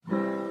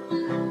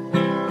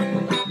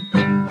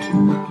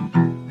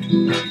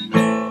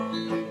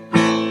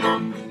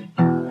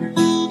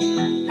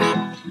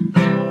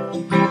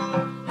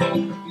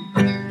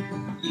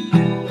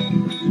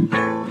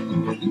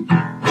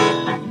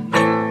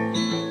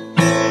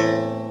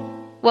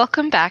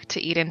Welcome back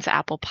to Eden's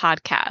Apple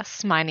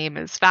Podcast. My name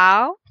is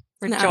Val.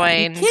 We're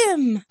joined,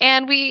 Kim.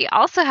 And we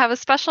also have a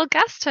special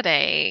guest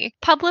today,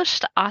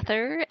 published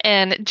author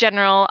and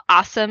general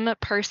awesome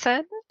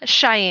person,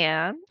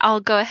 Cheyenne. I'll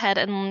go ahead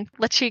and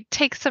let you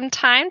take some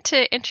time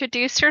to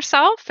introduce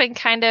yourself and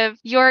kind of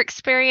your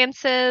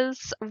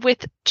experiences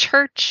with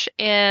church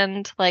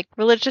and like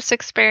religious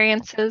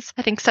experiences.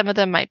 I think some of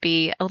them might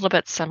be a little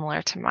bit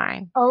similar to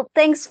mine. Oh,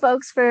 thanks,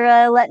 folks,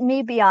 for letting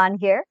me be on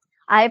here.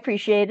 I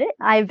appreciate it.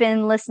 I've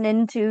been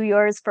listening to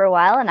yours for a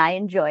while, and I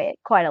enjoy it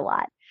quite a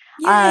lot.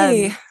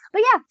 Yay!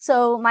 But yeah,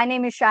 so my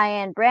name is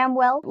Cheyenne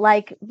Bramwell.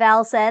 Like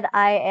Val said,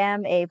 I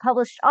am a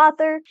published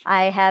author.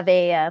 I have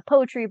a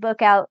poetry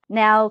book out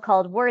now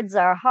called Words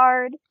Are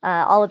Hard,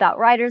 all about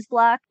writer's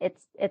block.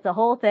 It's a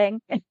whole thing.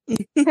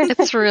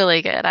 It's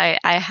really good. I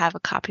have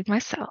a copy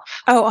myself.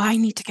 Oh, I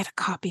need to get a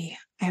copy.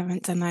 I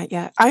haven't done that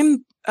yet.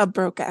 I'm a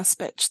broke ass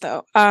bitch,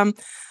 though.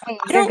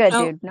 You're good,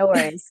 dude. No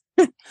worries.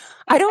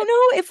 I don't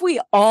know if we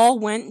all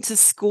went to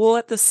school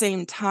at the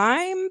same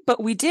time,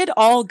 but we did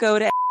all go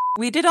to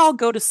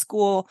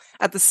school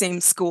at the same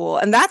school,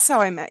 and that's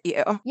how I met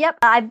you. Yep,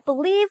 I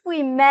believe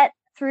we met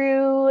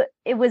through,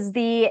 it was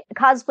the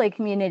cosplay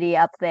community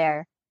up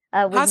there.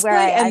 Was cosplay where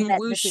I and met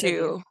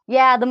wushu.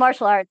 Yeah, the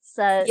martial arts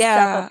stuff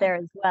up there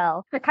as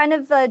well. For kind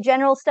of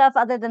general stuff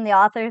other than the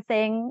author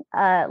thing,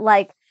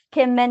 like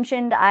Kim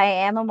mentioned, I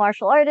am a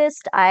martial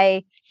artist.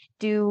 I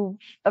do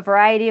a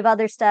variety of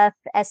other stuff,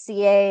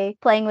 SCA,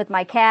 playing with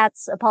my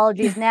cats.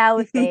 Apologies now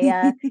if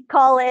they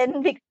call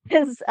in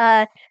because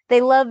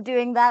they love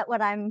doing that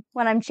when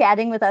I'm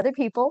chatting with other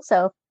people.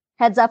 So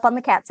heads up on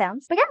the cat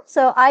sounds. But yeah,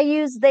 so I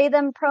use they,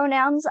 them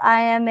pronouns. I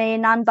am a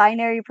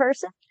non-binary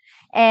person,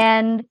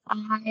 and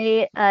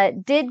I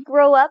did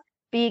grow up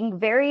being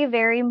very,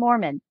 very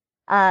Mormon.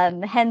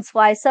 Hence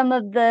why some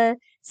of the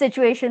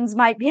situations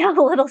might be a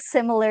little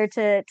similar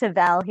to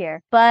Val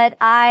here. But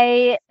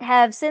I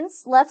have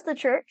since left the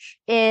church.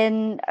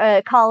 In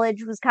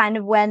college was kind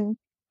of when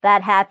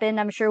that happened.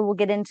 I'm sure we'll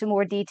get into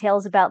more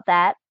details about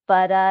that.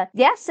 But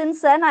yeah,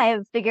 since then I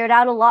have figured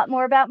out a lot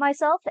more about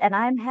myself, and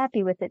I'm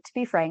happy with it, to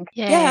be frank.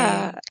 Yay.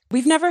 Yeah.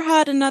 We've never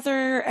had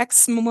another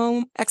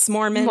ex-Mormon. I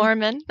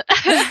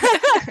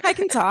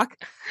can talk.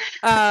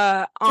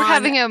 We're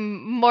having a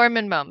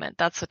Mormon moment.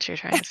 That's what you're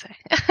trying to say.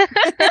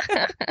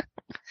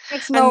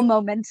 Ex-Mo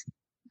moment.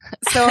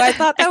 So I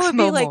thought that would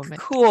be like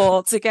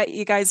cool to get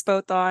you guys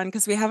both on,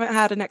 because we haven't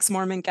had an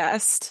ex-Mormon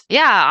guest.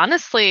 Yeah,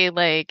 honestly,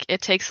 like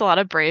it takes a lot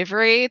of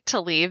bravery to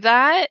leave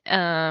that.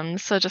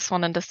 So just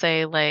wanted to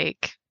say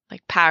like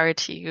power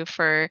to you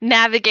for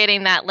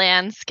navigating that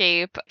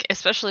landscape,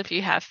 especially if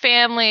you have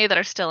family that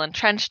are still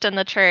entrenched in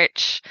the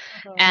church,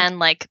 and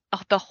like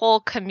the whole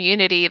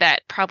community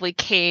that probably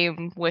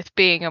came with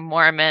being a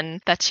Mormon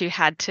that you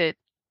had to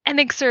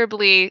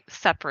inexorably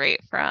separate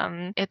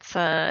from. It's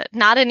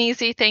not an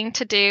easy thing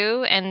to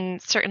do,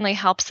 and certainly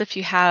helps if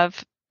you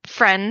have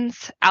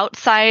friends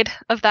outside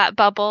of that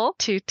bubble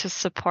to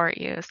support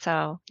you.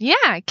 So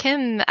yeah,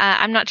 Kim,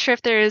 I'm not sure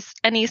if there's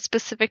any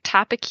specific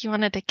topic you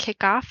wanted to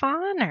kick off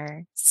on,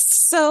 or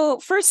so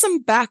for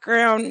some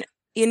background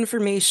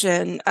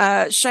information,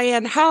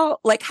 Cheyenne, how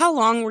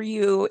long were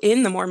you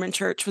in the Mormon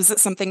church? Was it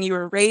something you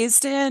were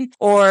raised in,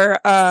 or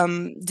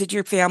did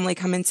your family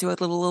come into it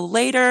a little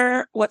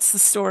later? What's the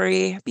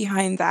story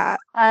behind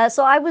that?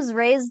 So I was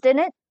raised in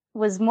it,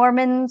 was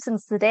Mormon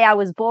since the day I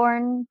was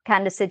born,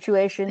 kind of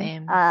situation.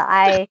 Same.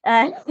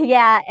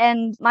 Yeah,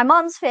 and my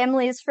mom's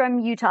family is from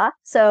Utah,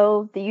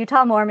 so the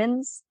Utah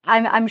Mormons.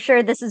 I'm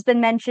sure this has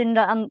been mentioned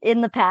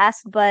in the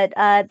past, but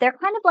they're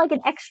kind of like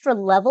an extra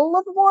level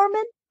of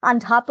Mormon on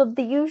top of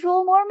the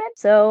usual Mormon.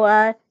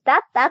 So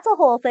that's a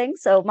whole thing.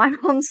 So my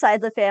mom's side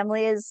of the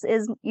family is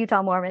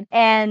Utah Mormon,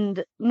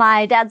 and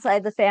my dad's side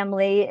of the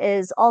family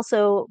is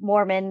also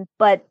Mormon,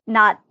 but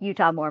not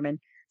Utah Mormon.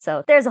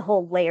 So there's a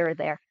whole layer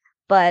there.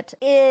 But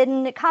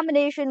in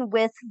combination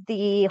with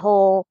the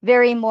whole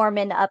very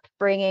Mormon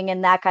upbringing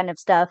and that kind of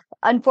stuff,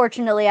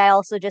 unfortunately, I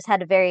also just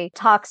had a very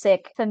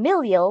toxic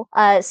familial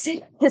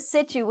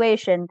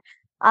situation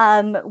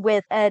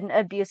with an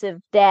abusive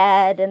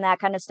dad and that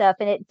kind of stuff.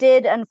 And it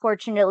did,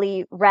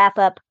 unfortunately, wrap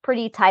up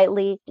pretty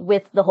tightly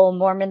with the whole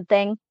Mormon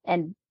thing,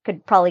 and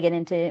could probably get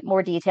into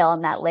more detail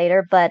on that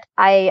later. But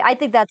I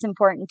think that's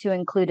important to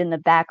include in the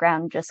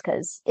background just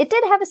because it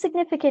did have a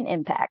significant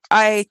impact.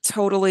 I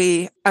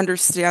totally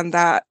understand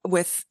that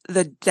with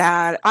the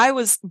dad. I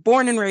was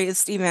born and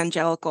raised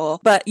evangelical,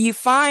 but you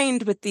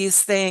find with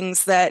these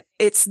things that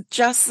it's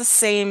just the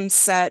same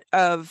set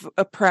of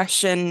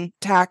oppression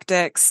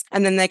tactics,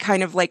 and then they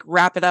kind of like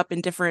wrap it up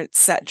in different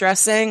set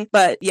dressing.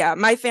 But yeah,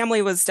 my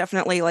family was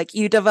definitely like,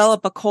 you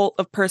develop a cult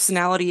of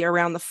personality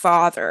around the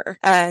father,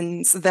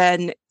 and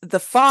then the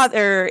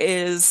father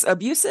is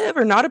abusive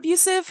or not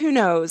abusive. Who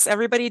knows?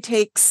 Everybody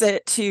takes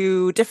it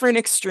to different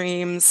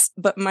extremes,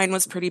 but mine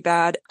was pretty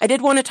bad. I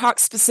did want to talk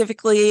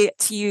specifically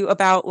to you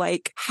about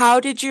like, how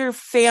did your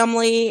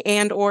family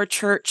and or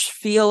church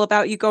feel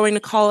about you going to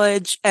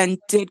college, and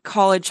did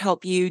college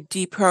help you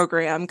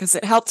deprogram? Because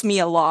it helped me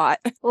a lot.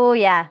 Oh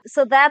yeah.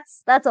 So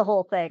that's a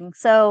whole thing.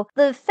 So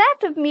the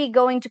fact of me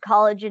going to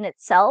college in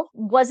itself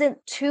wasn't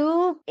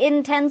too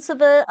intense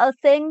of a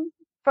thing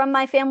from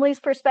my family's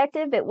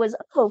perspective. It was,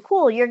 oh,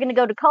 cool, you're going to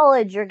go to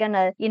college, you're going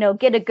to,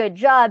 get a good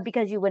job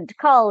because you went to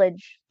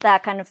college,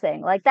 that kind of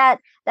thing. Like that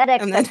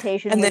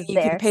expectation and then was you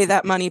there. can pay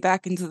that money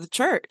back into the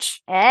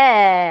church.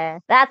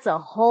 That's a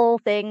whole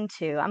thing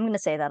too. I'm going to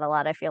say that a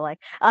lot, I feel like.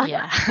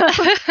 Yeah.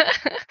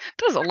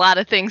 There's a lot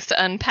of things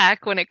to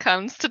unpack when it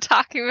comes to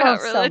talking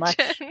about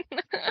religion.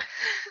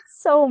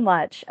 So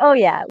much. Oh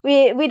yeah.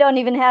 We don't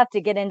even have to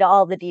get into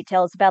all the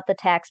details about the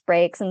tax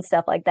breaks and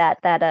stuff like that.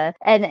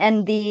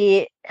 And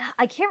the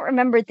I can't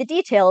remember the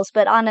details,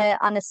 but on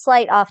a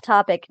slight off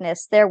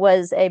topicness, there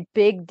was a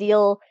big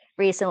deal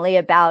recently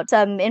about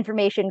some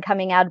information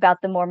coming out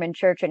about the Mormon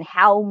Church and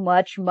how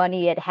much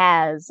money it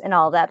has and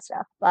all that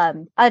stuff.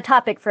 A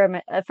topic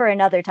for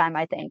another time,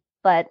 I think.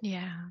 But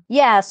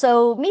yeah,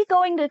 so me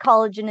going to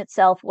college in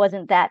itself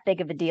wasn't that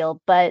big of a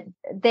deal, but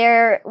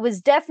there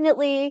was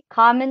definitely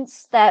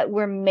comments that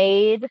were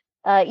made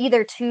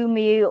either to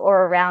me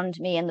or around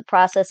me in the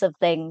process of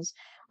things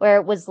where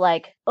it was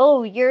like,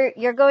 oh,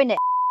 you're going to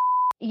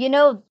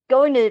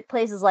going to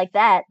places like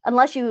that,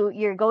 unless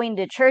you're going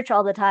to church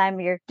all the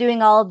time, you're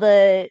doing all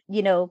the,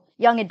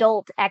 young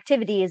adult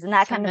activities and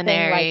that kind of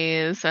thing, like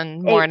seminaries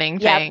and morning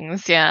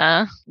things,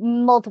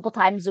 multiple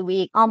times a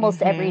week,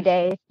 almost every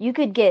day. You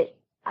could get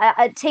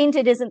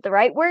tainted isn't the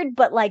right word,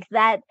 but like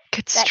that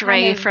could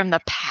stray kind of, from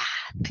the path.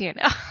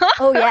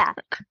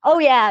 Oh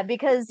yeah,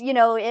 because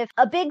if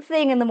a big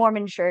thing in the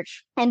Mormon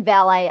Church, and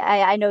Val,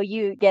 I know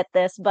you get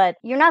this, but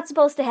you're not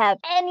supposed to have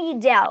any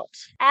doubt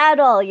at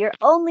all. You're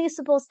only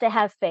supposed to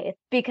have faith,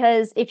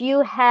 because if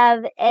you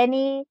have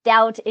any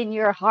doubt in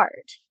your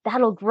heart,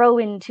 that'll grow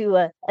into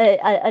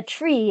a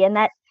tree, and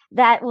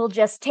that will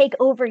just take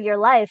over your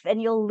life,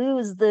 and you'll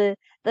lose the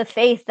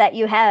faith that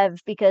you have,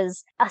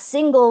 because a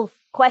single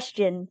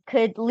question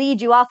could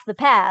lead you off the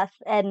path,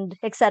 and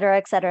et cetera,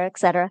 et cetera, et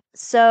cetera.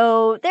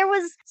 So there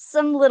was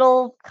some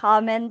little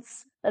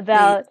comments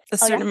about a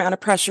certain amount of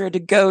pressure to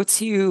go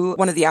to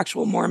one of the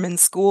actual Mormon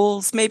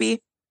schools,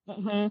 maybe.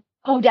 Mm-hmm.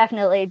 Oh,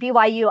 definitely.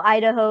 BYU,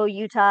 Idaho,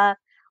 Utah,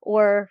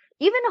 or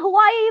even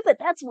Hawaii, but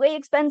that's way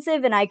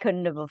expensive, and I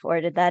couldn't have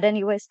afforded that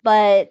anyways.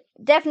 But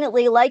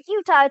definitely, like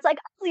Utah, it's like,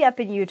 I'll be up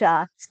in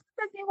Utah.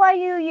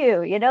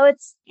 BYU,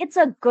 it's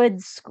a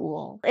good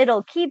school.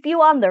 It'll keep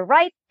you on the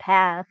right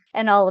path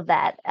and all of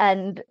that.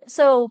 And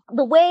so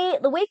the way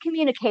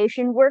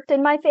communication worked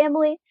in my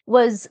family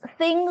was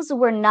things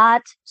were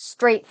not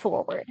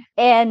straightforward.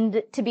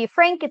 And to be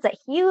frank, it's a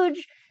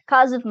huge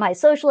cause of my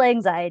social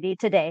anxiety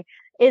today,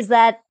 is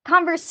that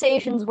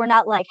conversations were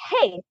not like,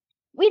 hey,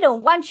 we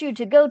don't want you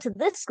to go to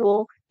this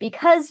school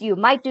because you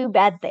might do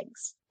bad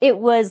things. It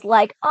was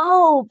like,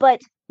 oh,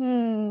 but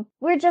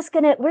we're just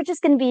gonna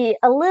be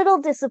a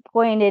little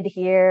disappointed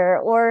here,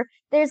 or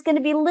there's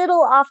gonna be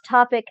little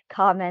off-topic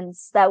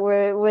comments that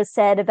were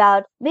said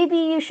about maybe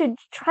you should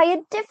try a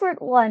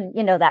different one,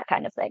 that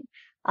kind of thing.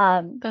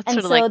 That's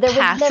sort of like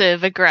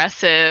passive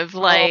aggressive,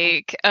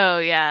 like, oh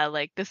yeah,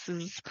 like this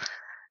is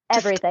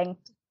everything.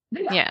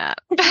 Yeah.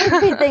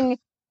 Everything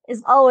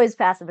is always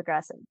passive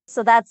aggressive.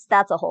 So that's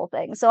a whole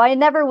thing. So I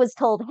never was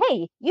told,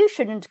 hey, you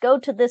shouldn't go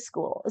to this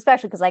school,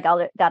 especially because I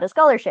got a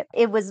scholarship.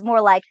 It was more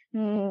like,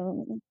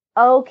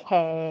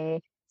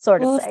 okay,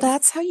 sort of thing. Well, if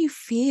that's how you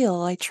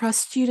feel, I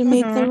trust you to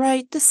make the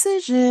right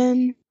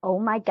decision. Oh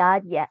my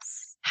God,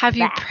 yes. Have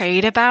you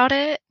prayed about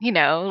it?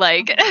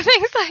 Like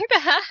things like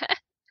that.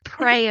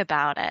 Pray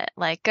about it.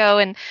 Like go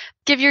and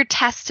give your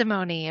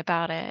testimony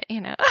about it,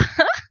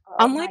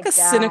 On like a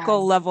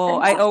cynical level,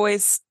 I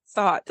always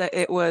thought that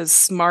it was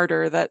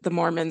smarter that the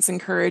Mormons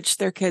encouraged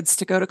their kids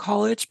to go to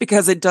college,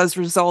 because it does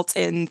result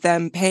in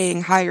them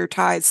paying higher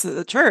tithes to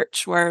the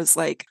church. Whereas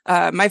like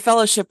my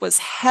fellowship was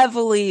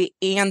heavily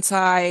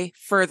anti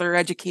further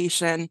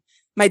education.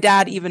 My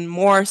dad even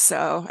more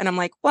so. And I'm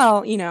like,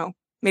 well,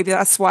 maybe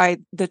that's why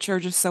the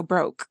church is so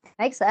broke.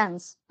 Makes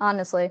sense,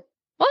 honestly.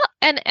 Well,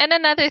 and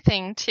another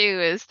thing too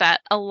is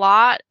that a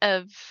lot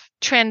of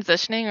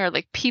transitioning, or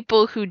like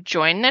people who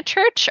join the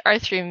church, are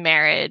through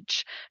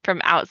marriage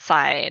from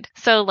outside.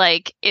 So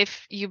like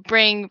if you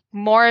bring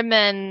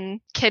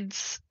Mormon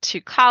kids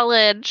to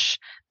college,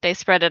 they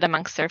spread it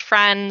amongst their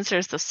friends.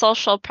 There's the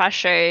social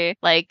pressure.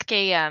 Like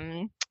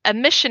a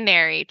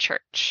missionary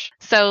church.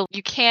 So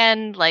you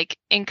can like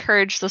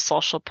encourage the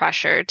social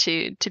pressure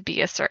to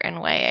be a certain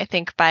way, I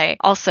think, by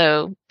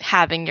also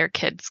having your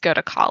kids go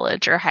to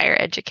college or higher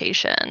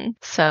education.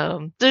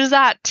 So there's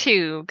that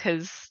too,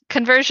 because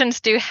conversions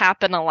do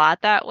happen a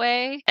lot that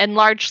way, and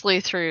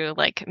largely through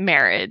like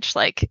marriage.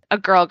 Like a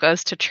girl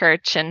goes to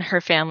church and her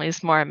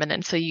family's Mormon,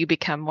 and so you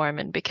become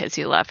Mormon because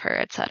you love her,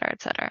 et cetera,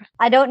 et cetera.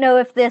 I don't know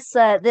if this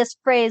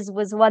phrase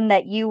was one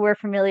that you were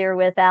familiar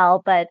with,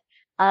 Al, but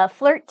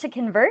flirt to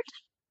convert.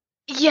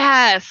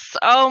 Yes.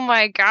 Oh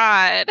my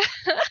God.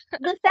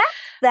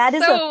 That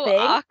is so a thing.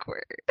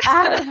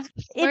 Awkward.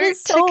 It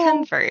is so to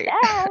convert.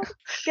 bad.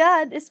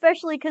 God,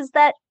 especially because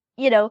that,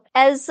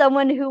 as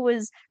someone who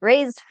was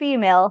raised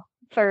female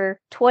for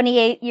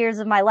 28 years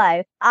of my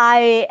life,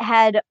 I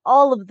had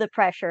all of the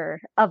pressure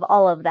of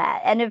all of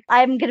that. And if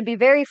I'm going to be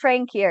very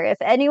frank here, if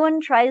anyone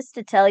tries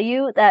to tell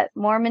you that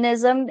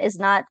Mormonism is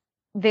not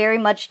very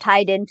much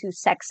tied into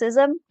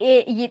sexism,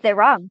 they're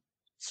wrong.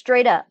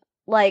 Straight up.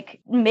 Like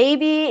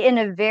maybe in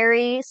a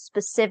very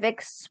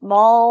specific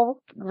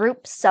small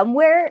group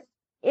somewhere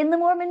in the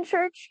Mormon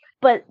church,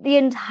 but the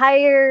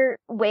entire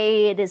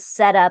way it is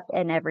set up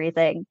and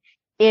everything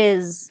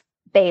is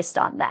based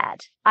on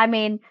that. I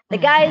mean, the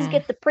guys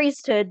get the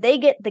priesthood, they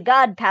get the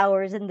god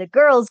powers, and the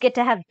girls get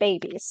to have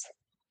babies.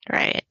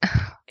 Right.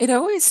 It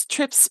always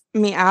trips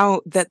me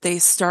out that they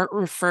start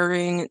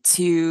referring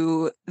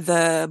to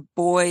the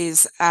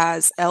boys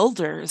as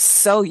elders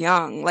so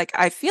young. Like,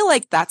 I feel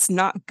like that's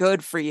not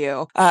good for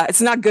you.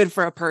 It's not good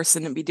for a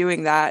person to be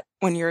doing that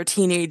when you're a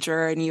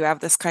teenager and you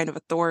have this kind of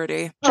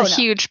authority. It's a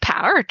huge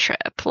power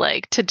trip,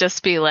 like to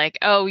just be like,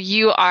 oh,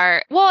 you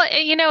are, well,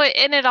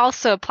 and it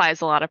also applies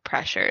a lot of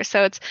pressure.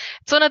 So it's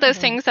one of those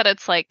things that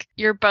it's like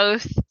you're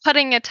both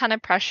putting a ton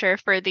of pressure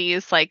for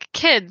these like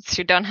kids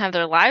who don't have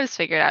their lives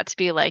figured out to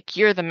be like,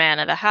 you're the man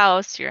of the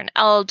house, you're an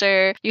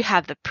elder, you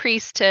have the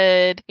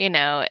priesthood,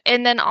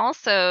 and then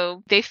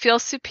also they feel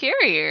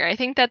superior. I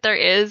think that there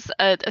is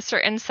a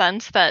certain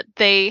sense that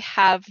they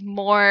have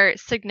more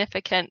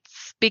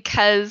significance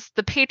because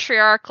the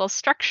patriarchal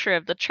structure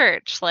of the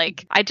church.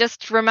 Like, I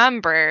just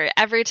remember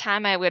every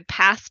time I would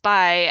pass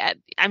by,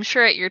 I'm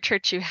sure at your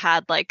church you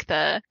had like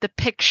the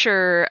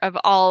picture of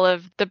all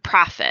of the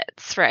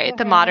prophets, right?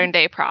 The modern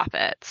day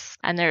prophets.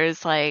 And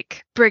there's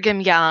like Brigham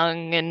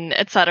Young and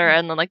et cetera.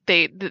 And then like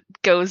it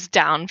goes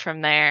down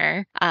from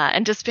there.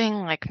 And just being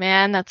like,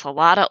 man, that's a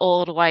lot of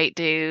old white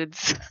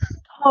dudes.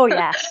 Oh,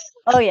 yeah.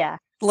 Oh, yeah.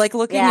 Like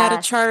looking at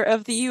a chart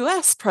of the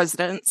U.S.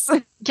 presidents.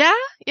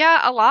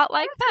 Yeah, a lot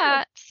like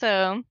that.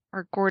 So,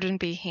 or Gordon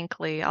B.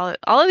 Hinckley, all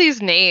of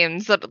these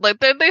names that like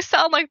they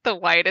sound like the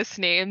whitest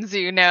names,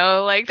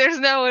 Like there's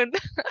no one.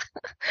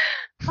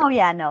 Oh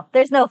yeah, no,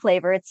 there's no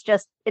flavor. It's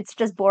just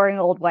boring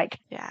old white.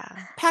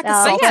 Yeah,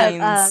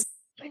 Pakistanis.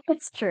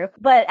 It's true.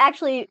 But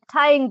actually,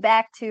 tying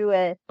back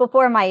to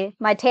before my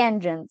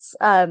tangents,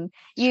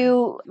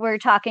 you were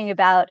talking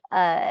about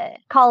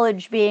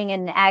college being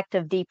an act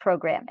of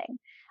deprogramming.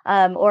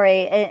 Or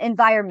an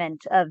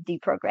environment of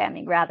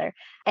deprogramming, rather.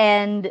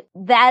 And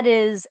that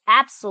is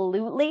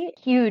absolutely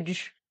a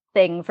huge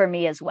thing for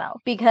me as well,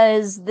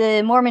 because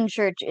the Mormon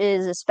church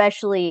is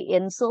especially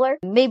insular,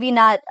 maybe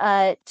not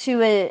to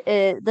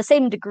the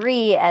same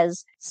degree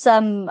as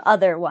some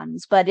other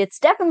ones, but it's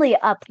definitely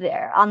up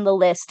there on the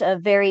list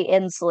of very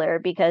insular,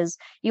 because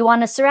you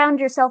want to surround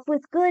yourself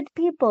with good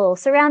people,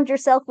 surround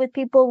yourself with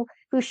people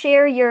who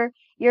share your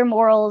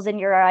morals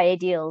and your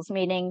ideals,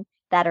 meaning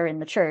that are in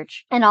the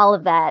church and all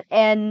of that.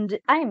 And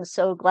I am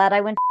so glad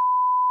I went.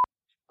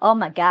 Oh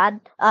my God.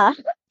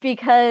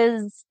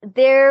 Because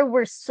there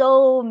were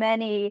so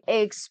many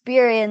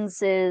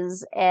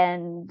experiences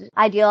and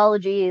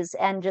ideologies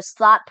and just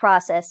thought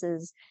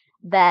processes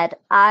that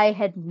I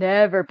had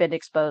never been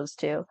exposed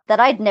to,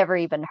 that I'd never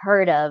even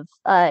heard of,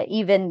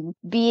 even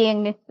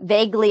being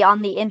vaguely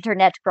on the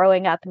internet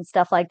growing up and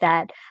stuff like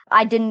that.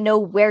 I didn't know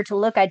where to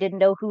look. I didn't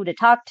know who to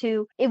talk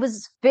to. It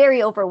was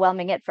very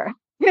overwhelming at first.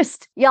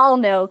 Y'all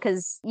know,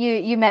 because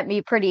you met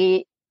me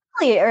pretty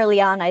early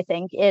on, I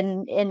think,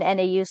 in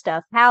NAU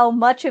stuff, how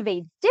much of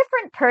a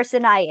different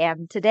person I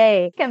am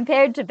today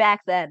compared to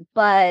back then.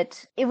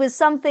 But it was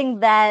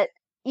something that,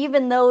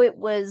 even though it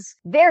was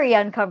very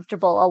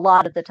uncomfortable a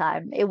lot of the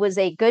time, it was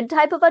a good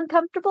type of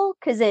uncomfortable,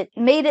 because it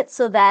made it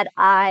so that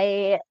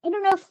I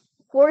don't know if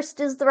forced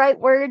is the right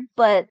word,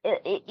 but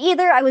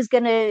either I was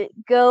going to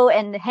go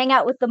and hang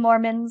out with the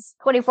Mormons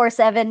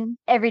 24/7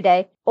 every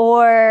day,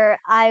 or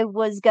I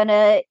was going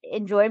to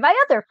enjoy my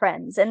other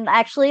friends and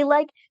actually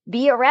like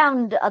be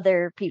around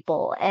other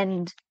people.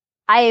 And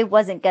I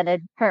wasn't going to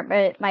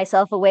hurt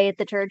myself away at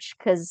the church,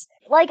 because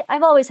like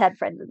I've always had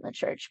friends in the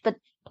church, but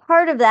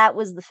part of that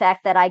was the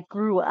fact that I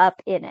grew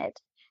up in it,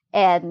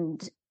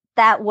 and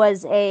that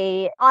was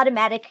a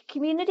automatic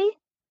community,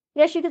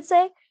 I guess you could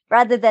say,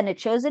 rather than a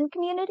chosen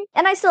community.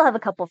 And I still have a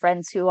couple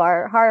friends who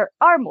are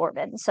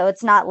Mormon, so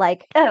it's not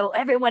like, oh,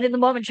 everyone in the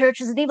Mormon church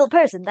is an evil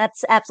person.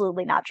 That's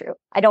absolutely not true.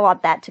 I don't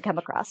want that to come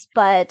across.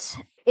 But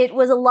it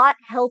was a lot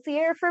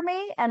healthier for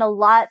me and a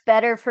lot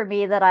better for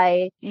me that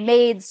I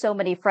made so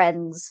many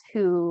friends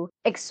who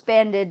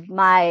expanded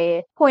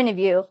my point of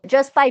view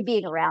just by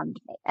being around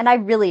me. And I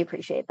really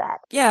appreciate that.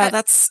 Yeah,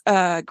 that's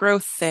a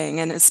growth thing.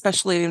 And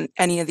especially in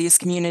any of these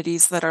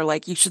communities that are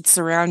like, you should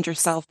surround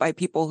yourself by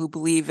people who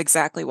believe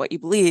exactly what you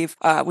believe,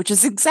 which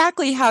is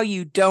exactly how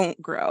you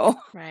don't grow.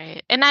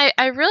 Right. And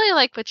I really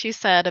like what you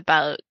said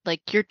about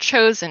like your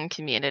chosen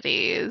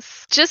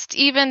communities. Just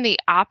even the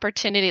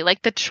opportunity,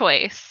 like the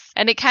choice.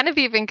 And it kind of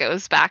even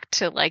goes back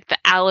to like the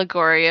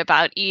allegory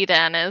about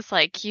Eden is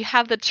like you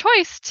have the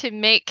choice to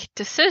make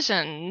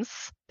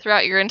decisions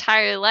throughout your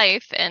entire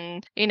life.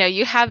 And,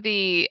 you have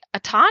the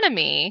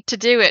autonomy to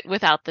do it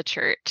without the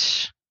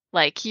church.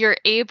 Like you're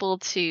able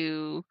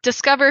to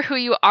discover who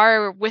you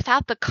are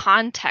without the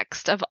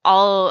context of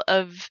all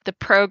of the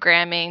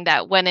programming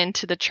that went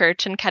into the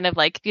church and kind of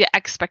like the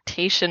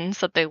expectations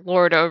that they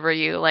lord over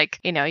you. Like,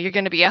 you're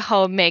going to be a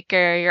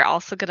homemaker. You're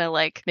also going to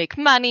like make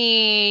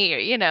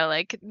money.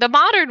 Like the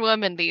modern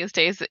woman these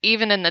days,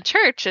 even in the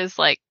church, is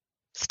like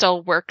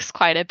still works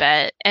quite a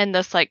bit, and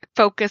this like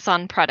focus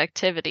on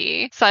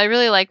productivity. So I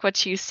really like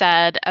what you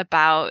said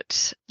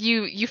about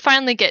you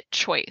finally get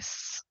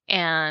choice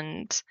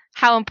and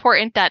how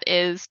important that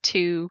is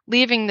to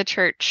leaving the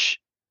church,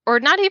 or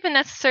not even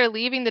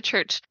necessarily leaving the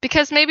church,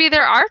 because maybe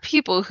there are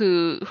people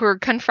who are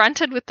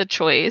confronted with the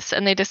choice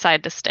and they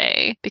decide to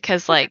stay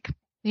because like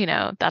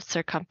that's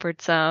their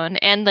comfort zone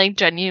and like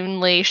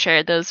genuinely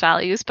share those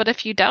values. But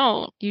if you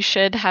don't, you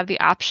should have the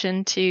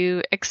option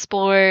to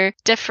explore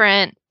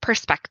different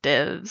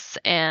perspectives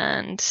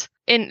and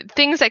in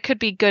things that could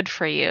be good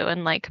for you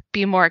and like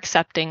be more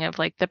accepting of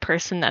like the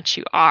person that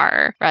you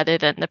are rather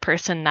than the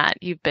person that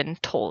you've been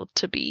told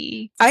to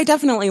be. I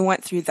definitely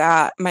went through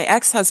that. My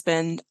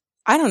ex-husband,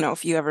 I don't know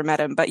if you ever met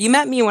him, but you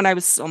met me when I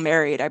was still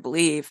married, I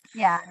believe.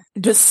 Yeah.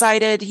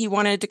 Decided he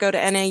wanted to go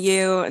to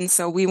NAU. And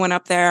so we went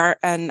up there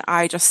and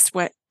I just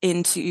went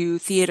into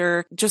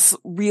theater, just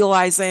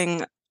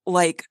realizing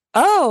like,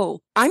 oh,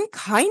 I'm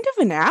kind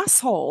of an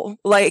asshole.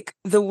 Like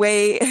the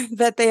way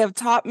that they have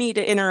taught me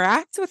to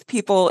interact with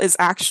people is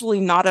actually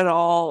not at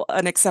all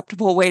an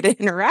acceptable way to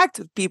interact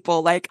with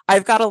people. Like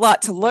I've got a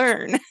lot to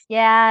learn.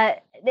 Yeah.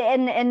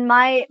 And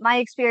my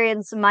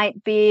experience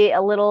might be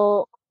a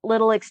little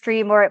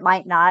extreme, or it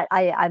might not.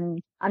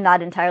 I'm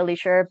not entirely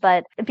sure,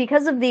 but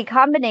because of the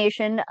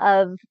combination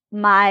of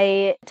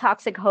my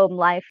toxic home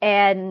life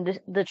and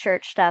the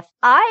church stuff,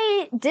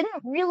 I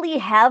didn't really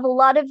have a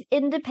lot of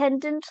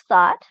independent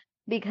thought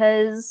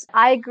because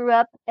I grew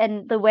up,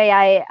 and the way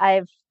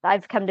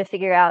I've come to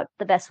figure out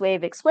the best way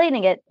of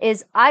explaining it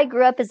is I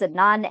grew up as a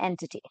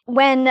non-entity.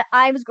 When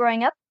I was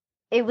growing up,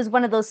 it was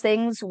one of those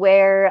things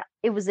where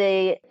it was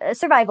a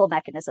survival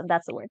mechanism,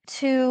 that's the word,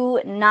 to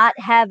not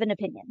have an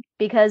opinion.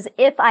 Because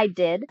if I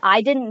did,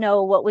 I didn't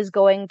know what was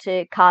going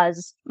to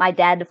cause my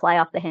dad to fly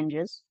off the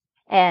hinges.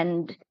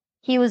 And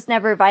he was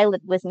never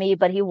violent with me,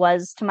 but he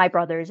was to my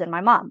brothers and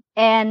my mom.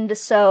 And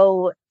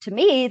so to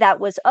me, that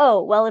was,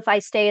 oh, well, if I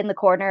stay in the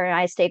corner and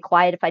I stay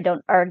quiet, if I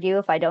don't argue,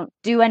 if I don't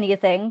do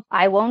anything,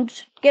 I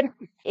won't get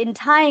in.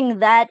 Tying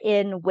that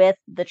in with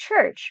the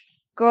church,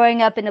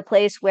 growing up in a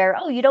place where,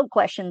 oh, you don't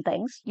question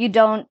things. You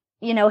don't,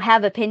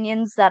 have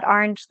opinions that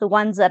aren't the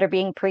ones that are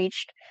being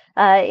preached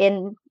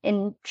in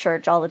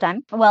church all the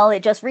time. Well,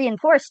 it just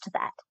reinforced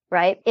that,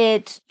 right?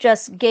 It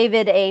just gave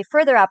it a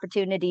further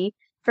opportunity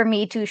for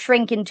me to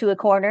shrink into a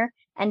corner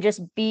and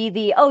just be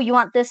the, oh, you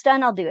want this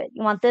done? I'll do it.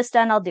 You want this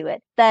done? I'll do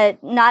it.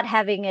 That not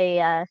having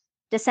a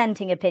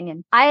dissenting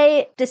opinion.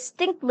 I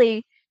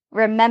distinctly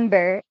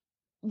remember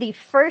the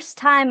first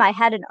time I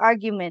had an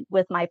argument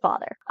with my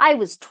father. I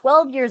was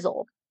 12 years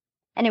old,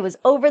 and it was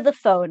over the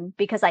phone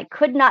because I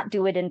could not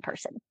do it in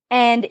person.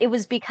 And it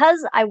was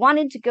because I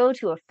wanted to go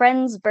to a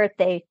friend's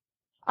birthday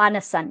on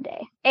a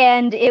Sunday.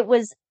 And it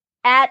was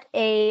at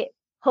a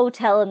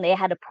hotel and they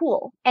had a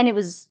pool. And it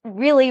was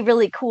really,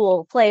 really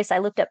cool place. I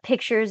looked up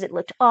pictures. It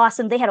looked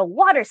awesome. They had a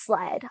water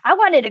slide. I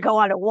wanted to go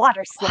on a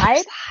water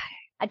slide.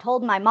 I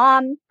told my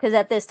mom, because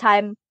at this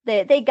time,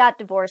 they got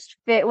divorced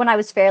when I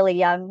was fairly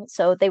young,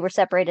 so they were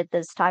separated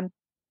this time.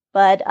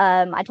 But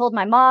I told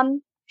my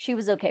mom, she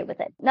was okay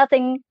with it.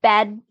 Nothing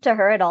bad to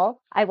her at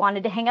all. I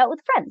wanted to hang out with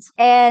friends.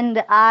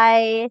 And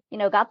I,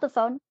 got the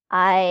phone.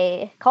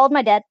 I called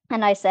my dad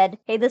and I said,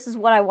 hey, this is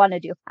what I want to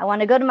do. I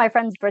want to go to my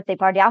friend's birthday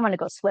party. I want to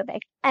go swimming.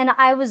 And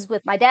I was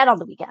with my dad on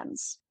the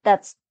weekends.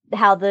 That's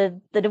how the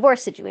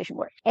divorce situation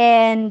worked.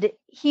 And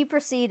he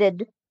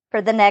proceeded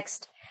for the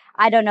next,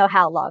 I don't know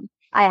how long.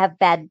 I have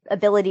bad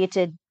ability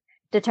to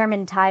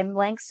determine time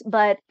lengths,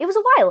 but it was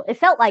a while. It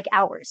felt like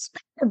hours.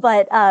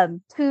 But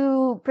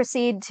to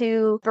proceed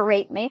to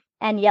berate me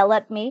and yell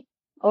at me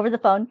over the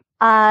phone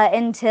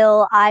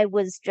until I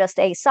was just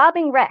a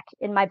sobbing wreck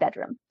in my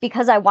bedroom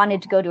because I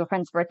wanted to go to a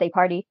friend's birthday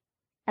party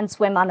and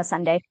swim on a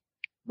Sunday,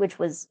 which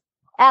was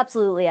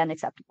absolutely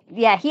unacceptable.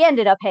 Yeah, he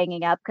ended up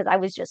hanging up because I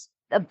was just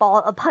a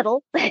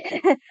puddle,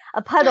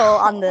 a puddle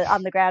on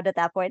the ground at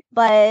that point.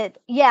 But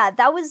yeah,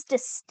 that was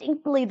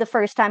distinctly the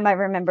first time I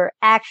remember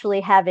actually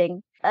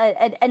having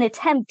an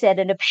attempt at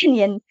an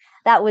opinion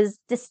that was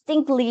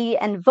distinctly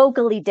and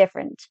vocally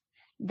different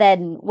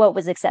than what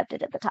was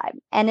accepted at the time.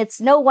 And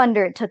it's no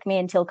wonder it took me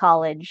until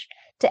college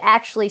to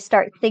actually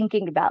start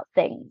thinking about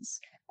things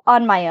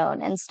on my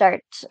own and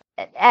start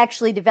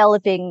actually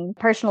developing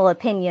personal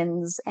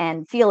opinions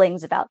and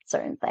feelings about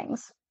certain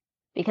things,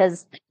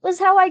 because it was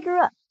how I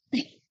grew up.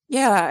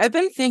 Yeah, I've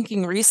been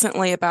thinking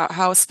recently about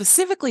how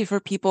specifically for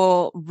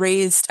people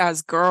raised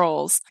as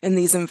girls in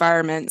these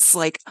environments,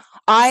 like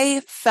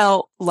I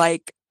felt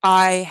like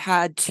I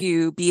had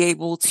to be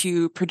able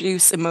to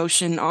produce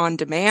emotion on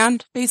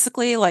demand,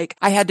 basically. Like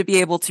I had to be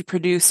able to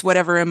produce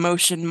whatever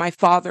emotion my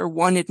father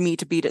wanted me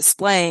to be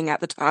displaying at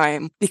the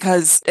time,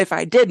 because if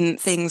I didn't,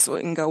 things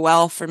wouldn't go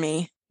well for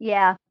me.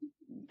 Yeah.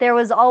 There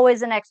was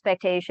always an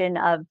expectation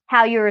of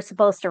how you were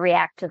supposed to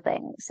react to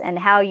things and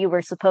how you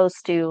were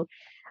supposed to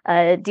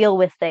deal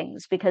with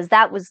things, because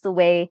that was the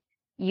way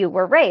you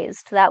were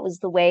raised. That was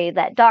the way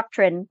that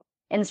doctrine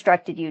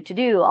instructed you to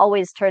do.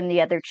 Always turn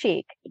the other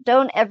cheek.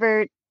 Don't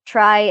ever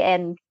try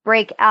and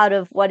break out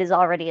of what is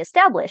already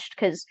established,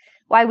 because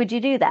why would you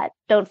do that?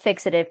 Don't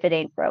fix it if it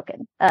ain't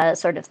broken,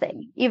 sort of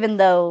thing. Even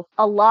though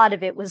a lot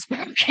of it was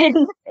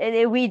broken,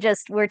 we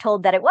just were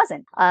told that it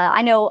wasn't.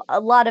 I know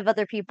a lot of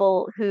other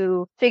people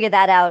who figure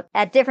that out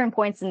at different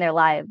points in their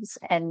lives.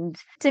 And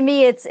to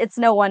me, it's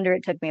no wonder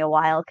it took me a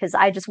while, because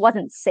I just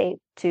wasn't safe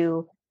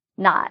to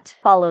not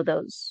follow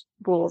those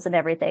rules and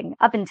everything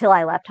up until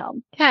I left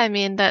home. Yeah, I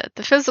mean the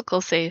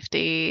physical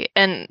safety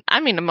and I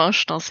mean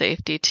emotional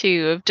safety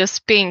too, of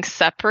just being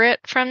separate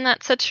from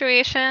that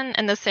situation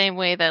in the same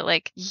way that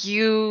like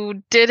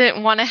you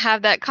didn't want to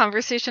have that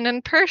conversation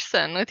in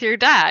person with your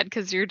dad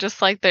because you're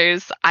just like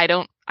I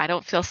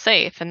don't feel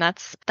safe, and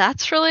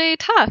that's really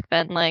tough.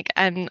 And like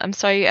I'm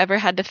sorry you ever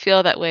had to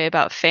feel that way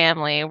about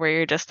family, where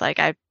you're just like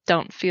I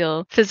don't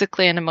feel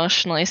physically and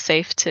emotionally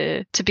safe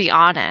to be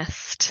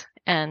honest.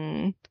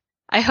 And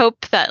I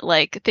hope that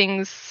like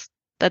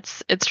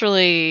it's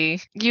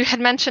really, you had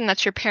mentioned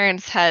that your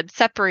parents had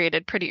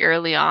separated pretty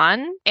early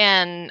on,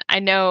 and I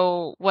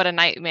know what a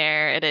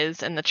nightmare it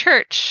is in the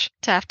church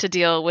to have to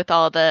deal with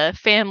all the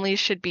families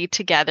should be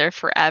together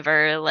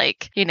forever.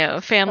 Like,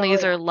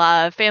 families are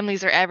love,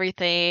 families are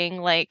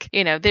everything. Like,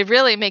 they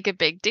really make a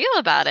big deal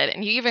about it.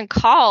 And you even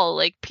call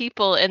like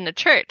people in the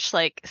church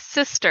like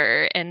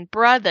sister and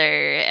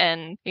brother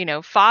and,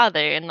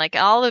 father, and like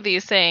all of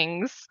these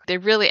things. They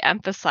really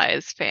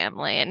emphasize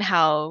family and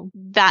how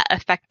that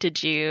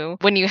affected you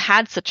when you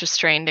had such a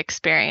strained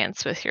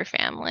experience with your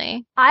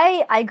family.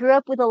 I grew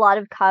up with a lot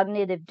of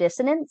cognitive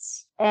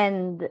dissonance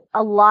and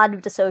a lot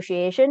of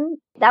dissociation.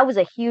 That was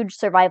a huge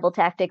survival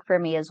tactic for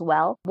me as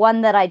well.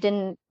 One that I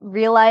didn't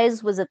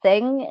realize was a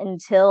thing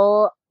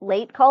until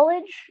late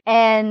college.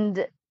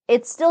 And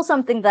it's still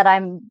something that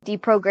I'm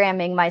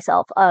deprogramming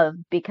myself of,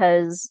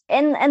 because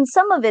and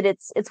some of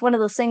it's one of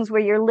those things where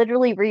you're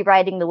literally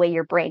rewriting the way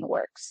your brain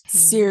works.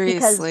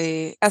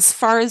 Seriously, as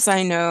far as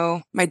I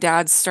know, my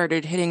dad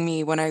started hitting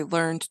me when I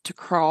learned to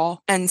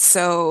crawl. And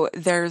so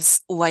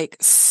there's like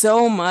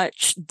so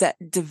much that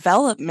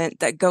development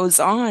that goes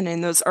on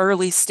in those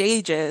early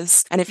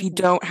stages. And if you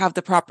don't have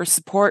the proper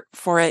support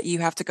for it, you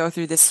have to go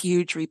through this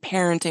huge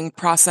reparenting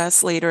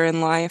process later in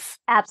life.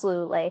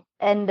 Absolutely.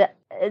 And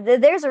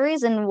there's a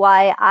reason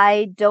why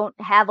I don't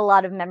have a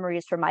lot of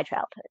memories from my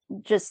childhood.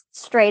 Just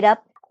straight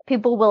up,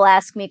 people will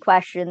ask me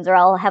questions, or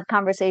I'll have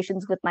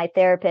conversations with my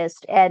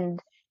therapist,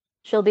 and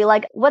she'll be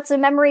like, "What's a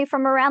memory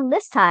from around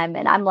this time?"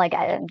 And I'm like,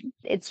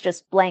 "It's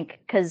just blank,"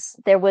 because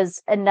there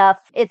was enough.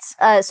 It's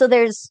so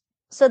there's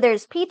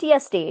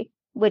PTSD,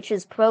 which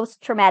is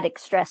post-traumatic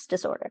stress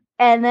disorder.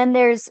 And then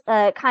there's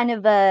kind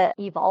of a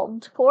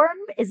evolved form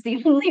is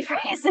the only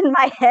phrase in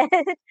my head.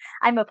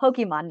 I'm a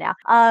Pokemon now.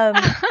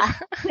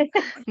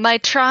 My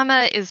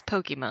trauma is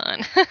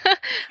Pokemon.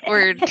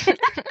 Word.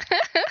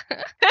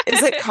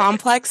 Is it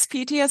complex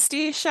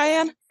PTSD,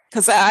 Cheyenne?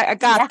 Because I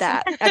got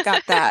that. I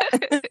got that.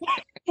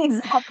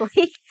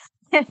 Exactly.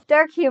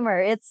 Dark humor.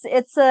 It's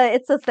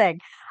a thing.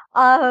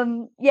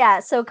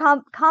 So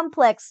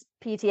complex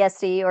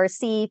PTSD, or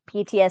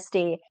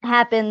CPTSD,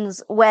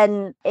 happens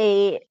when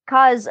a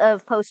cause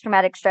of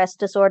post-traumatic stress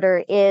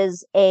disorder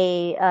is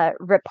a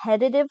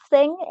repetitive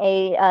thing,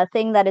 a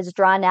thing that is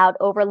drawn out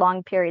over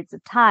long periods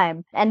of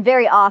time. And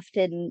very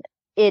often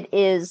it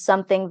is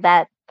something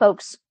that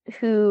folks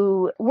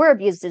who were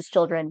abused as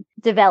children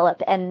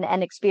develop and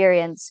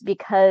experience,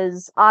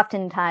 because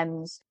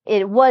oftentimes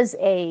it was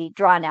a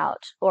drawn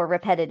out or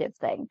repetitive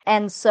thing.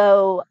 And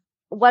so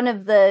one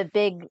of the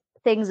big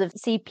things of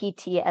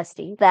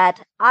CPTSD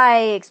that I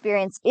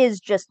experience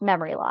is just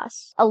memory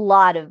loss. A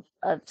lot of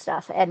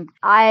stuff. And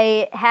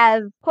I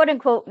have quote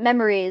unquote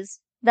memories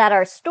that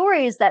are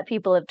stories that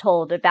people have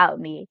told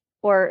about me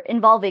or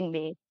involving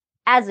me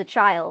as a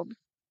child,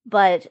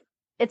 but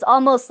it's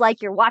almost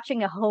like you're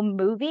watching a home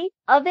movie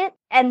of it.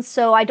 And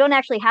so I don't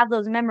actually have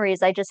those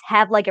memories. I just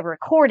have like a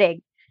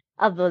recording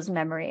of those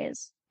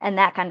memories and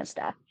that kind of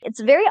stuff. It's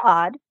very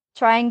odd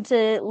trying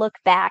to look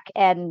back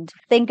and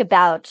think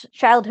about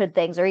childhood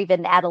things or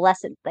even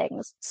adolescent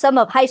things. Some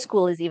of high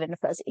school is even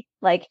fuzzy.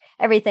 Like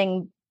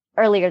everything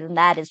earlier than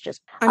that is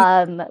just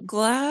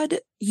glad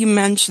you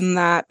mentioned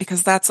that,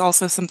 because that's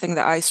also something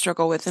that I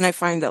struggle with, and I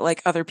find that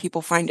like other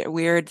people find it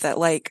weird that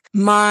like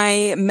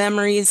my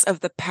memories of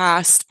the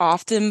past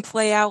often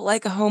play out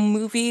like a home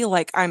movie,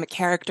 like I'm a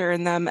character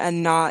in them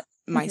and not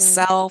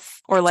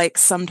myself, or like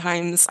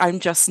sometimes I'm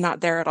just not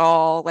there at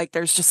all, like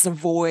there's just a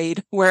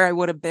void where I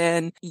would have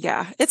been.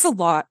 Yeah, it's a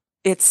lot.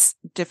 It's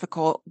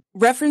difficult.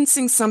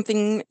 Referencing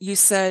something you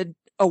said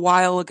a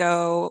while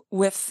ago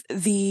with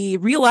the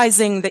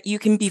realizing that you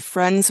can be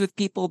friends with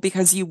people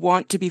because you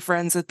want to be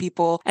friends with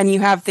people and you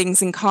have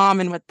things in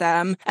common with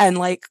them and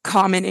like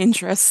common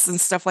interests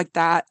and stuff like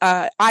that.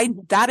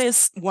 That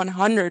is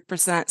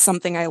 100%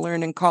 something I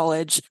learned in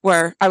college,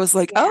 where I was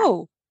like,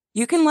 oh,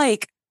 you can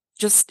like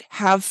just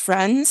have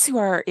friends who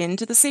are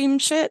into the same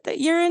shit that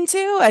you're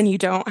into, and you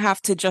don't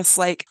have to just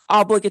like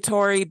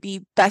obligatory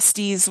be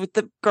besties with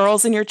the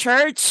girls in your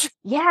church.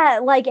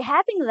 Yeah, like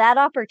having that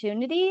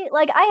opportunity,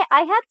 like I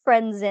had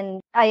friends in,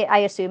 I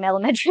assume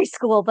elementary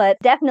school, but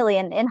definitely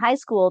in high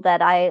school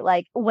that I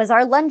like was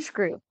our lunch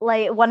group.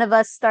 Like one of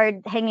us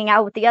started hanging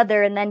out with the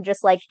other, and then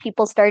just like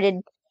people started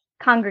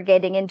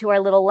congregating into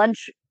our little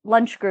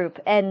lunch group,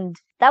 and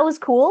that was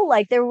cool.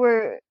 Like there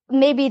were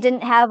maybe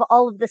didn't have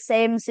all of the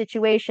same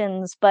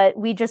situations, but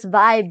we just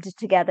vibed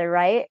together,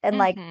 right? And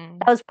like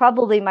that was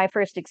probably my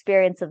first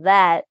experience of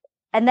that.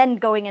 And then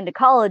going into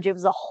college, it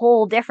was a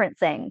whole different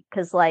thing,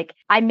 because like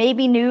I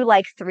maybe knew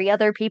like 3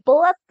 other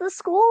people at the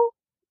school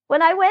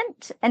when I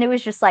went, and it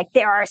was just like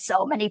there are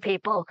so many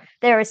people,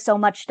 there is so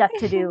much stuff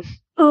to do.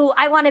 Ooh,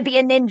 I want to be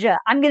a ninja,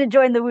 I'm gonna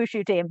join the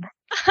wushu team.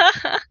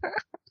 That's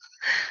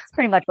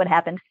pretty much what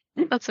happened.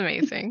 That's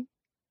amazing.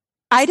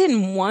 I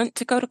didn't want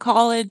to go to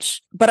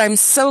college, but I'm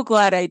so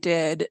glad I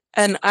did.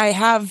 And I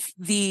have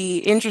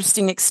the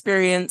interesting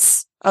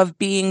experience of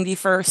being the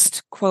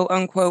first quote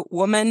unquote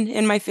woman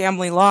in my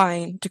family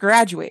line to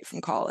graduate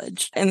from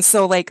college. And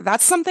so like,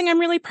 that's something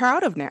I'm really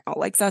proud of now.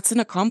 Like that's an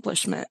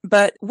accomplishment.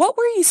 But what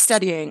were you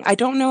studying? I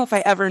don't know if I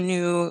ever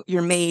knew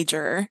your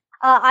major.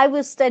 I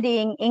was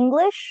studying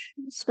English,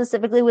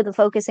 specifically with a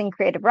focus in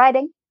creative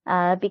writing.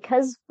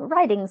 Because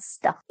writing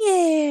stuff.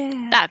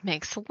 Yeah. That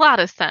makes a lot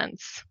of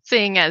sense,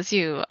 seeing as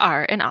you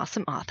are an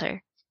awesome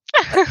author.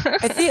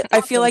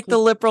 I feel like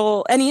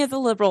any of the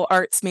liberal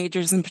arts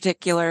majors in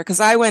particular, because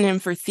I went in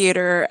for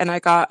theater and I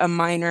got a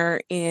minor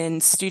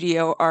in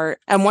studio art.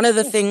 And one of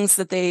the things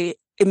that they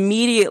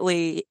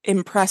immediately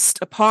impressed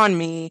upon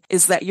me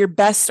is that your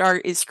best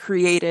art is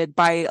created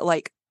by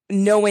like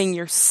knowing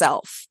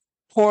yourself,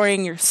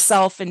 pouring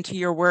yourself into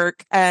your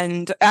work.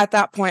 And at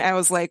that point I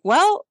was like,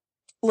 well,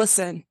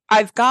 listen,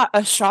 I've got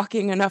a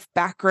shocking enough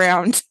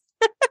background.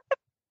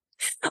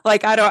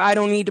 Like I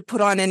don't need to put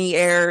on any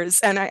airs.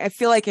 And I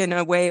feel like in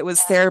a way it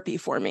was therapy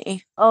for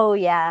me. Oh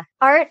yeah.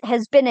 Art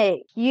has been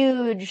a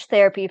huge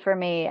therapy for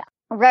me.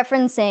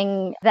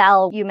 Referencing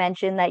Val, you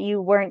mentioned that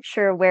you weren't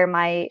sure where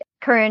my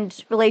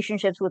current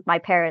relationships with my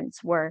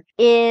parents were.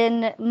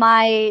 In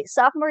my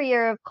sophomore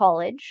year of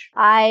college,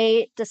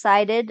 I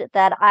decided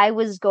that I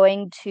was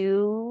going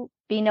to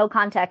be no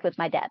contact with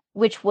my dad,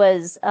 which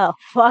was a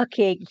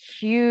fucking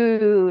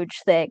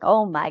huge thing.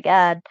 Oh my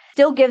God.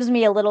 Still gives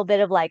me a little bit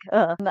of like,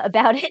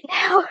 about it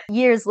now,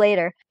 years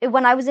later.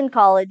 When I was in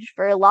college,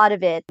 for a lot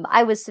of it,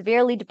 I was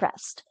severely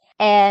depressed.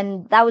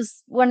 And that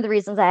was one of the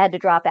reasons I had to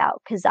drop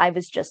out, because I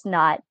was just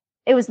not,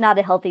 it was not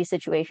a healthy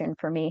situation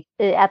for me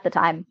at the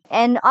time.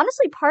 And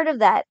honestly, part of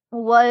that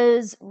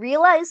was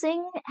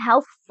realizing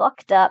how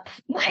fucked up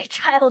my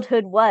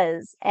childhood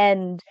was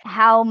and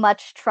how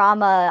much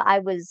trauma I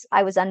was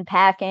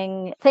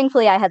unpacking.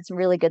 Thankfully, I had some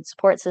really good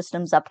support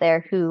systems up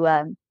there who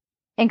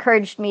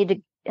encouraged me to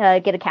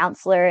get a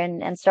counselor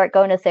and start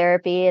going to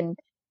therapy. And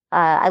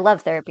I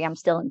love therapy. I'm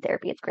still in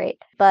therapy. It's great.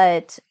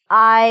 But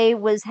I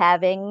was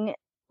having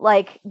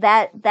like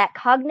that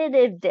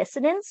cognitive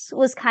dissonance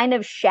was kind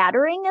of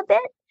shattering a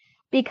bit,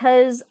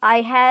 because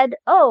I had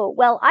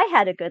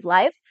a good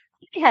life.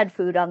 I had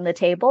food on the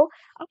table.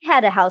 I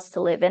had a house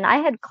to live in. I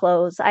had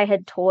clothes. I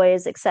had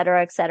toys,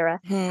 etc., etc.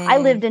 I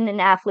lived in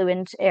an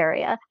affluent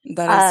area.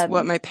 That is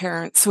what my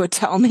parents would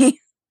tell me.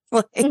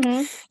 Like,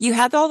 you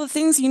had all the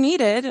things you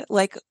needed,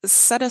 like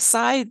set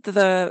aside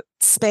the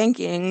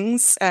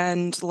spankings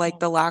and like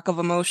the lack of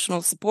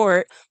emotional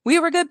support. We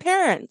were good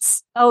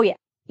parents. Oh yeah.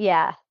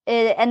 Yeah.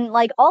 And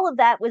like all of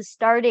that was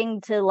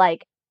starting to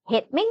like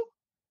hit me,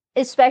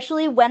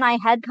 especially when I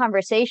had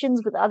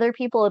conversations with other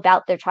people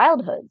about their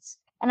childhoods.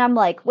 And I'm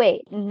like,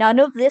 wait, none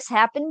of this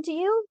happened to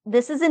you?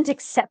 This isn't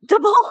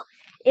acceptable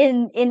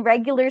in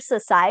regular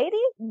society?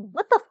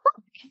 What the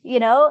fuck? You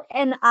know?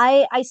 And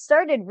I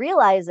started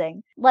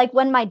realizing, like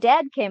when my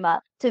dad came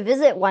up to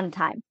visit one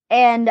time,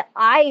 and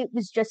I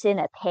was just in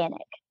a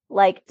panic,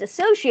 like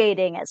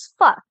dissociating as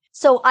fuck.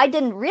 So I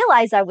didn't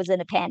realize I was in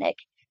a panic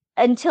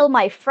until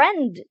my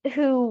friend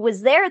who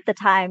was there at the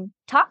time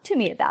talked to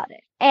me about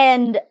it.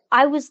 And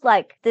I was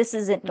like, this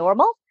isn't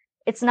normal.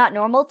 It's not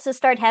normal to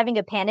start having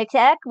a panic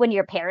attack when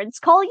your parents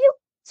call you,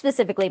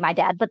 specifically my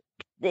dad, but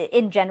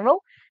in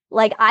general.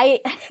 Like I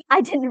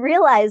didn't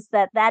realize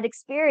that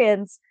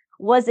experience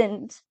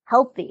wasn't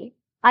healthy.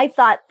 I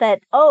thought that,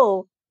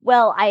 oh,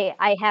 well,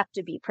 I have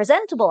to be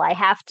presentable. I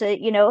have to,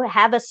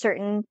 have a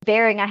certain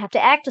bearing. I have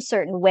to act a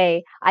certain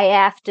way. I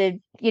have to,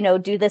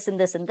 do this and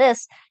this and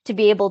this to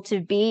be able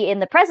to be in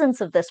the presence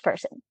of this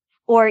person.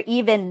 Or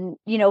even,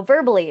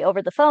 verbally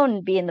over the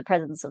phone, be in the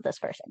presence of this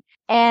person.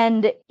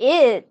 And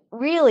it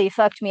really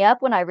fucked me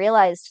up when I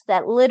realized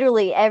that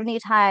literally every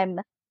time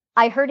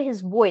I heard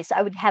his voice,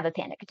 I would have a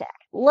panic attack,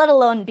 let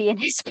alone be in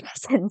his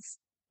presence.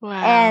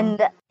 Wow.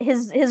 And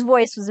his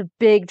voice was a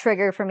big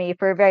trigger for me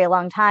for a very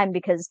long time,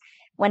 because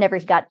whenever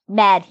he got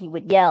mad, he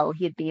would yell.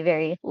 He'd be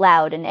very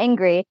loud and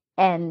angry,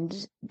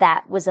 and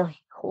that was a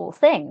whole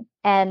thing.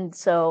 And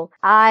so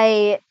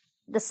I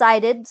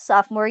decided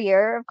sophomore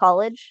year of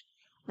college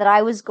that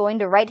I was going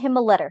to write him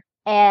a letter.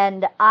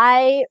 And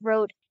I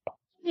wrote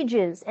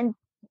pages and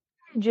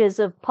pages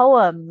of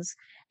poems,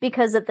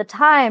 because at the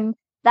time,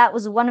 that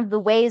was one of the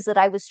ways that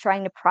I was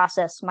trying to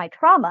process my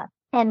trauma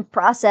and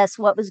process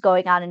what was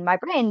going on in my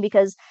brain,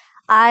 because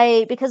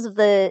of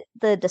the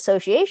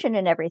dissociation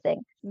and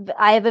everything,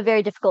 I have a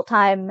very difficult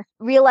time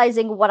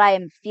realizing what I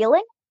am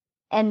feeling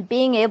and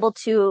being able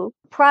to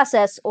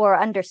process or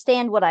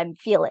understand what I'm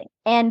feeling.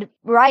 And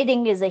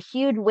writing is a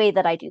huge way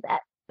that I do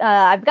that.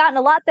 I've gotten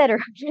a lot better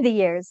over the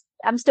years.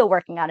 I'm still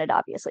working on it,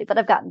 obviously, but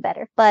I've gotten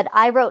better. But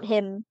I wrote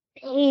him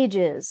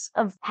pages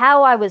of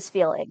how I was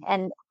feeling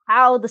and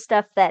how the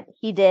stuff that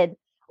he did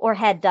or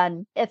had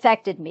done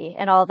affected me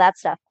and all that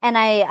stuff. And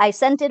I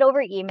sent it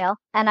over email,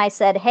 and I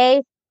said,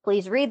 hey,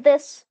 please read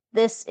this.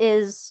 This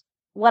is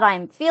what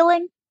I'm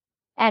feeling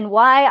and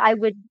why I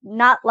would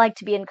not like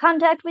to be in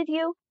contact with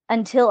you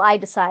until I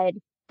decide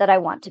that I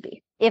want to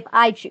be, if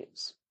I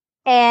choose.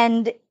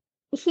 And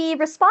he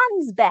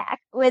responds back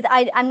with,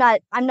 I'm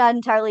not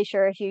entirely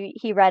sure if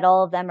he read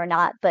all of them or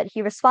not, but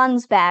he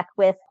responds back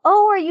with,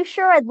 oh, are you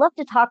sure? I'd love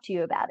to talk to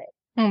you about it.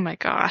 Oh my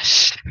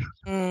gosh.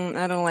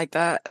 I don't like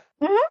that.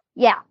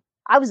 Yeah,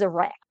 I was a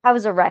wreck. I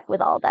was a wreck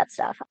with all that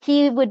stuff.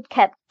 He would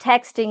kept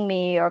texting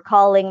me or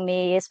calling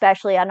me,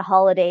 especially on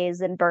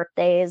holidays and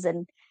birthdays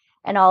and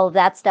all of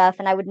that stuff.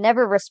 And I would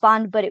never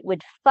respond, but it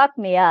would fuck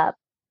me up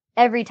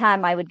every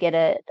time I would get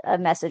a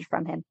message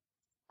from him.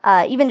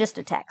 Even just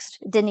a text.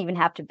 It didn't even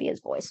have to be his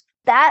voice.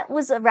 That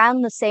was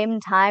around the same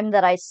time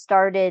that I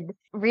started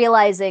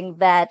realizing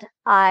that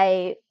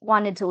I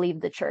wanted to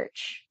leave the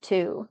church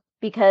too,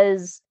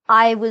 because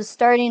I was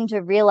starting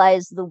to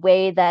realize the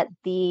way that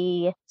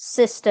the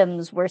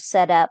systems were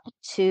set up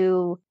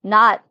to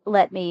not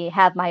let me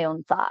have my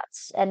own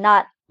thoughts and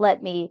not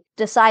let me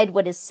decide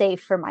what is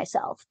safe for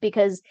myself.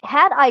 Because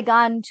had I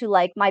gone to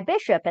like my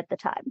bishop at the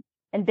time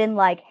and been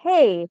like,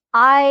 hey,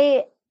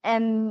 I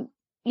am,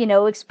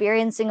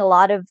 experiencing a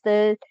lot of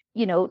the,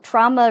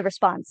 trauma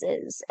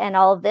responses and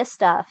all of this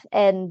stuff,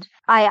 and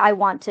I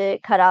want to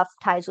cut off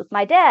ties with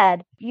my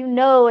dad. In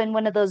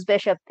one of those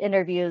bishop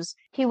interviews,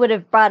 he would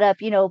have brought up,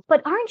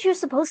 but aren't you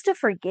supposed to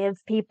forgive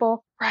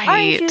people?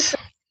 Right.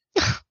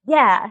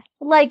 Yeah.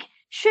 Like,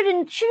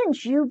 shouldn't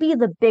you be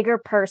the bigger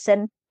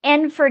person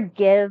and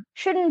forgive?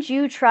 Shouldn't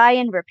you try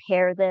and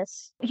repair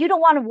this? You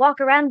don't want to walk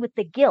around with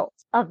the guilt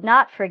of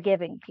not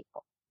forgiving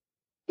people.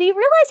 Do you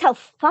realize how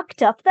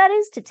fucked up that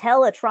is to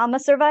tell a trauma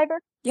survivor?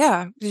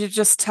 Yeah, you're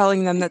just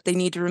telling them that they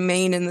need to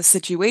remain in the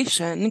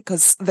situation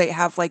because they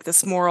have like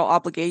this moral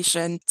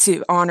obligation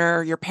to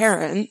honor your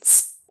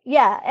parents.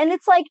 Yeah, and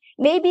it's like,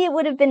 maybe it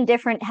would have been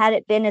different had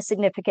it been a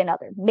significant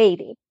other.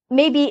 Maybe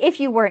if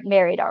you weren't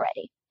married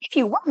already. If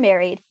you were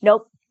married,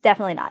 nope,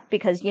 definitely not,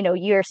 because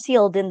you're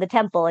sealed in the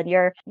temple and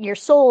your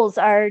souls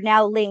are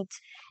now linked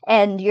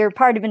and you're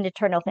part of an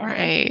eternal family.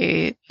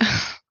 Right.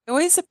 I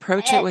always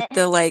approach it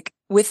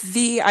with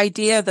the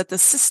idea that the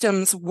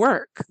systems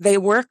work. They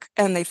work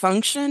and they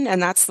function,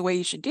 and that's the way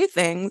you should do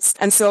things.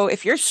 And so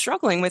if you're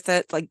struggling with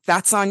it, like,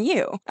 that's on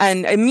you.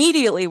 And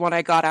immediately when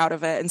I got out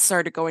of it and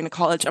started going to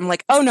college, I'm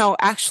like, oh no,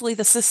 actually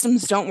the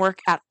systems don't work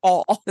at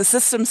all. The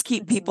systems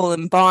keep people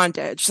in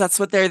bondage. That's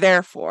what they're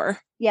there for.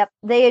 Yep.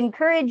 They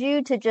encourage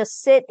you to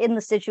just sit in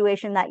the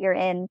situation that you're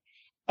in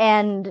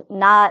and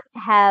not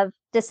have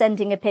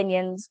dissenting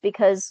opinions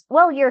because,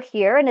 well, you're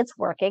here and it's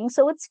working,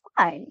 so it's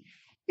fine.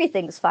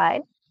 Everything's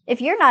fine.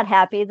 If you're not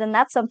happy, then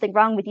that's something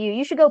wrong with you.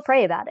 You should go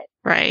pray about it.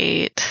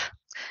 Right.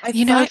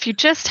 If you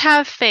just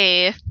have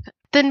faith,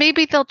 then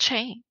maybe they'll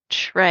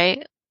change,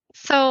 right?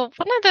 So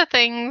one of the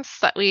things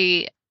that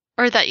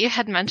you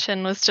had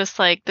mentioned was just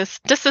like this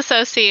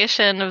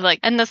disassociation of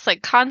and this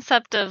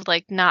concept of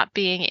not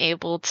being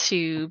able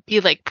to be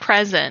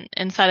present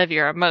inside of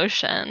your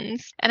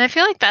emotions. And I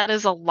feel like that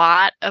is a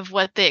lot of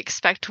what they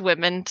expect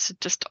women to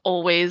just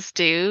always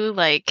do.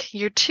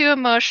 You're too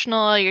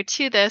emotional, you're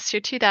too this, you're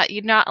too that.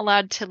 You're not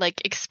allowed to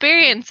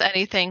experience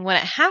anything when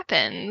it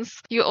happens.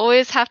 You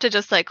always have to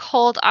just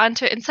hold on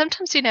to it. And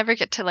sometimes you never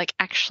get to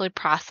actually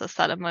process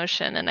that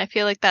emotion. And I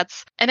feel like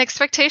that's an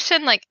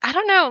expectation. I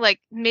don't know,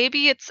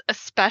 maybe it's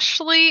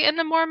especially in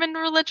the Mormon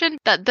religion,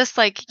 that this,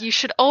 like, you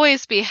should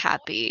always be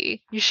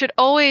happy. You should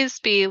always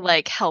be,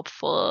 like,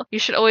 helpful. You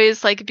should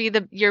always, like, be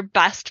your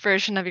best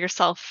version of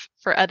yourself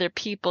for other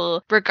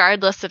people,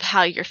 regardless of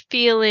how you're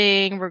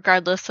feeling,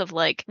 regardless of,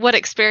 like, what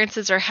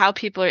experiences or how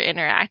people are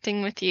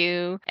interacting with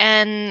you.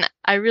 And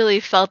I really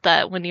felt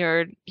that when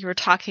you were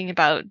talking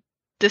about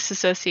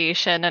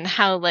disassociation and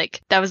how, like,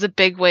 that was a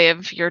big way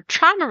of your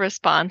trauma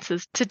response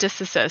is to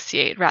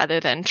disassociate rather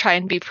than try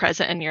and be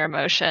present in your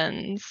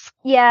emotions.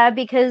 Yeah,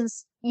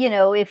 because,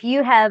 if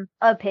you have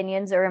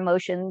opinions or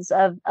emotions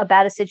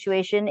about a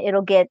situation,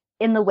 it'll get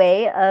in the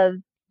way of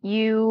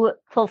you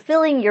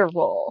fulfilling your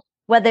role,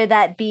 whether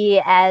that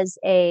be as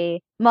a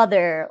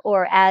mother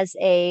or as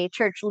a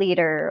church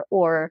leader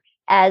or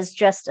as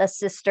just a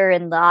sister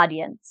in the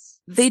audience.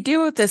 They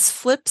do this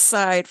flip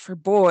side for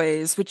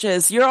boys, which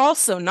is you're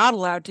also not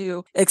allowed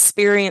to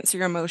experience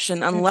your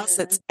emotion unless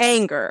it's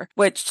anger,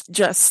 which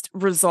just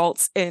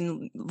results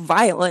in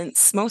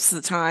violence most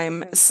of the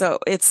time. So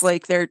it's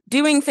like they're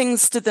doing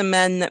things to the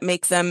men that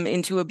make them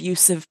into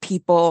abusive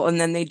people, and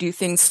then they do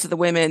things to the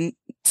women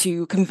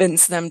to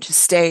convince them to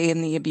stay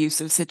in the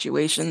abusive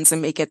situations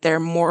and make it their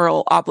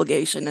moral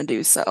obligation to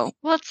do so.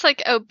 Well, it's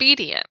like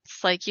obedience.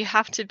 Like, you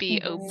have to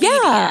be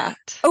obedient. Yeah.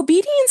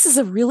 Obedience is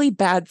a really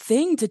bad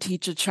thing to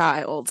teach a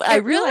child. I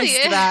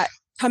realized that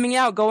coming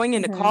out, going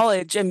into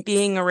college and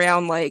being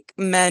around, like,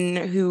 men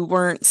who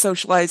weren't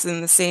socialized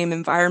in the same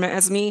environment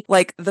as me,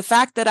 like, the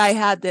fact that I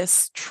had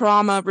this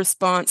trauma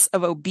response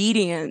of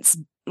obedience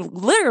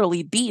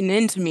literally beaten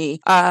into me,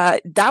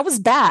 that was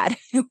bad.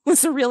 It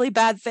was a really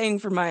bad thing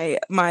for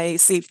my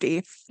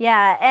safety.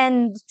 Yeah,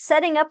 and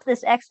setting up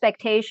this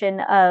expectation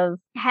of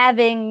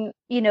having,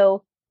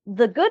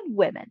 the good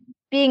women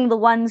being the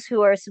ones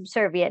who are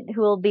subservient,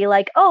 who will be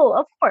like, oh,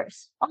 of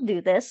course, I'll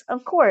do this.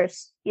 Of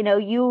course,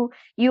 you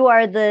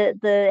are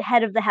the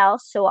head of the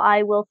house, so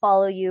I will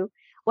follow you,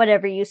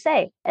 whatever you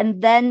say.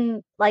 And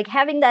then, like,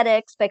 having that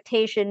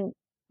expectation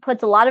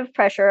puts a lot of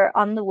pressure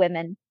on the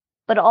women,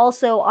 but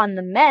also on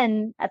the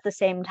men at the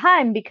same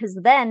time, because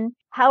then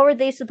how are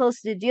they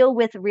supposed to deal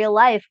with real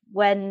life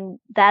when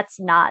that's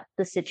not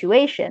the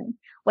situation?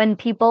 When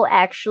people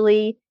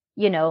actually,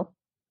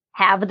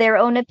 have their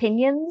own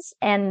opinions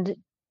and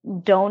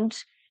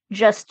don't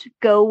just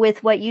go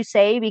with what you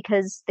say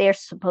because they're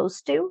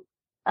supposed to,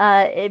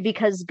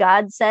 because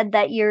God said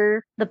that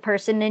you're the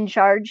person in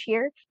charge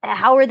here.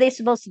 How are they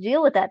supposed to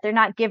deal with that? They're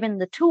not given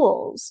the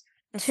tools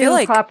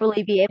to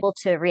properly be able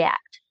to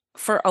react.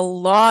 For a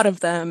lot of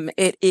them,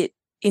 it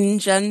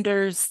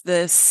engenders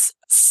this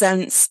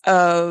sense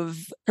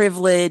of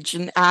privilege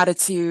and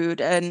attitude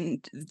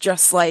and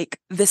just, like,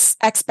 this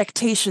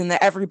expectation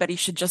that everybody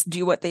should just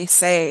do what they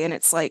say. And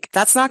it's like,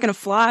 that's not going to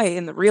fly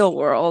in the real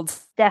world.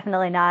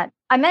 Definitely not.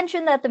 I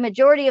mentioned that the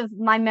majority of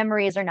my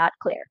memories are not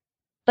clear,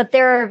 but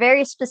there are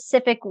very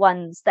specific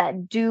ones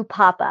that do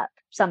pop up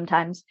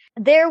sometimes.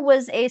 There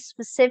was a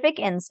specific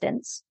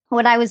instance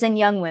when I was in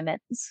Young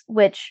Women's,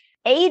 which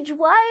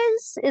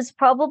age-wise is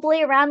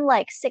probably around,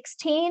 like,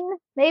 16,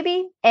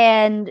 maybe.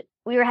 And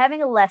we were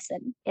having a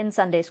lesson in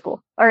Sunday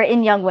school, or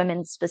in Young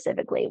Women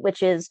specifically,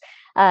 which is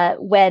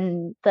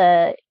when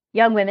the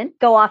young women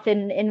go off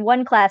in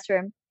one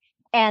classroom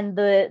and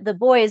the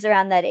boys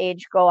around that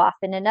age go off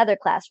in another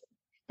classroom.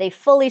 They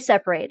fully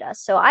separate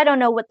us. So I don't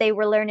know what they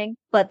were learning,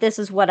 but this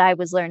is what I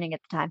was learning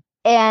at the time.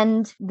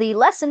 And the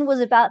lesson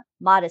was about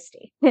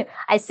modesty.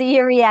 I see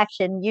your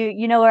reaction.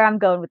 You know where I'm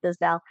going with this,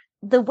 Val.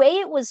 The way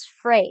it was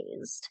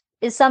phrased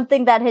is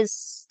something that has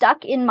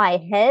stuck in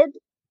my head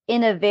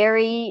in a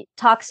very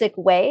toxic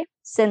way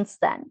since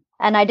then.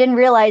 And I didn't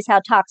realize how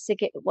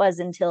toxic it was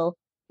until,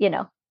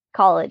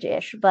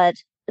 college-ish. But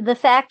the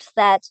fact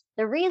that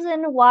the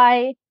reason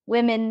why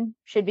women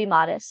should be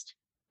modest,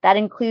 that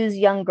includes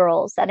young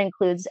girls, that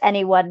includes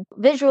anyone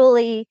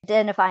visually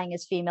identifying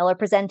as female or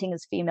presenting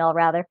as female,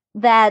 rather,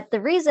 that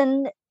the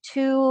reason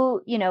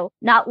to,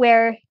 not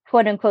wear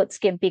quote unquote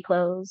skimpy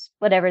clothes,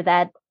 whatever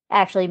that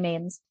actually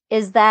means,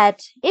 is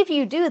that if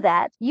you do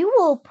that, you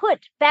will put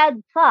bad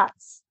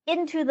thoughts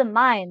into the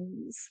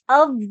minds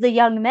of the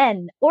young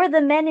men or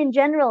the men in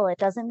general. It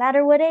doesn't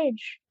matter what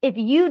age. If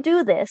you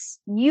do this,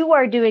 you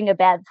are doing a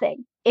bad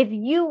thing. If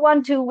you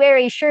want to wear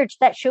a shirt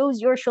that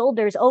shows your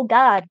shoulders, oh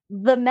God,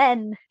 the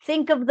men,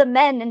 think of the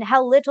men and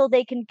how little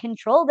they can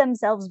control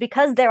themselves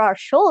because there are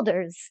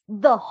shoulders.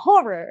 The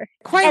horror.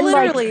 Quite and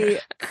literally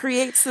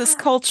creates this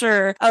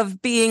culture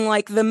of being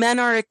like the men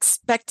are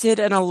expected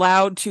and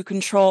allowed to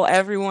control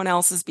everyone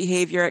else's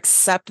behavior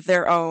except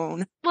their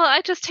own. Well,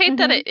 I just hate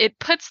that it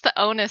puts the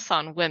onus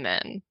on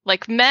women.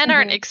 Like, men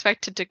aren't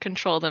expected to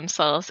control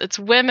themselves. It's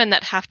women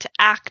that have to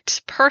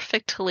act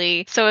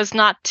perfectly so as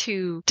not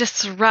to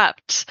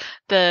disrupt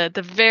the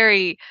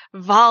very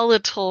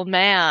volatile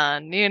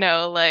man,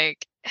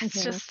 like,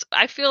 It's just,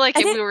 I feel like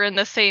And we were in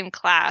the same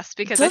class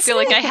because I doesn't feel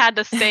like I it- had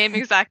the same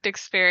exact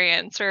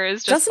experience where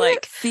it's just Doesn't it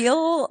like,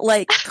 feel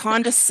like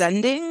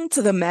condescending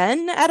to the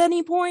men at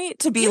any point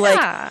to be like,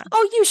 yeah,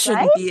 oh, you Right?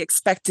 shouldn't be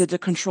expected to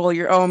control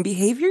your own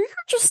behavior. You're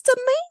just a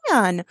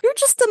man. You're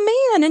just a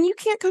man and you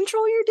can't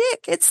control your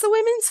dick. It's the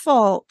women's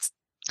fault.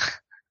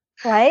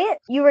 Right?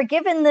 You were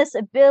given this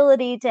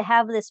ability to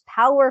have this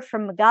power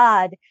from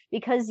God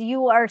because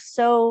you are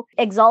so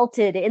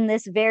exalted in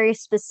this very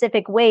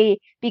specific way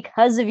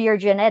because of your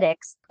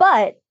genetics.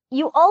 But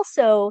you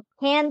also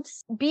can't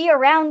be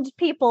around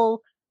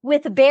people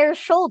with bare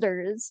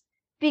shoulders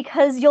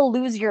because you'll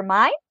lose your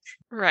mind.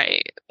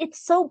 right. It's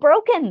so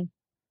broken.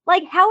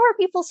 Like, how are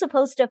people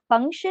supposed to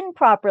function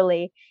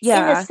properly in a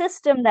Yeah.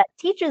 system that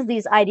teaches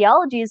these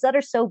ideologies that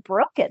are so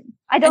broken?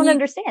 I don't you-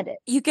 understand it.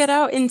 You get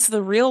out into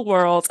the real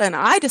world, and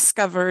I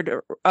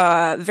discovered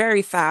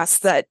very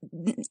fast that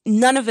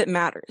none of it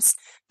matters.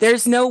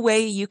 There's no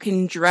way you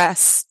can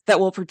dress that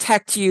will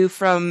protect you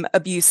from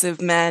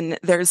abusive men.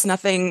 There's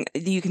nothing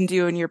you can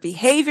do in your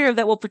behavior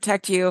that will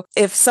protect you.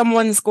 If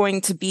someone's going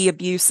to be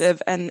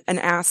abusive and an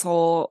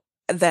asshole,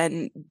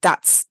 then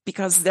that's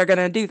because they're going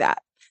to do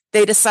that.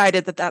 They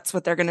decided that that's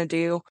what they're going to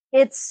do.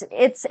 It's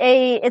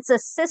a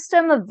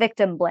system of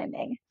victim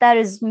blaming that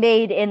is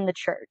made in the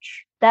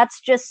church.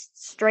 That's just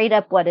straight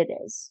up what it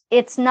is.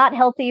 It's not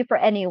healthy for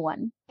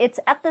anyone. It's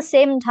at the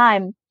same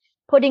time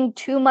putting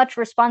too much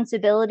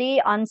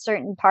responsibility on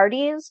certain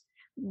parties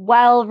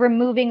while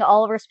removing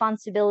all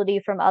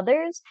responsibility from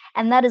others,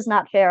 and that is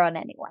not fair on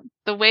anyone.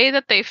 The way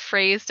that they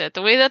phrased it,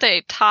 the way that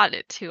they taught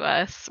it to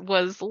us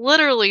was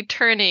literally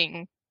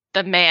turning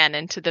the man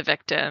into the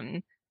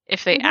victim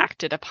if they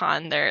acted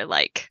upon their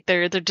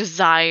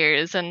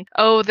desires, and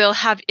they'll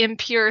have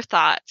impure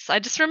thoughts. I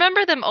just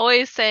remember them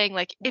always saying,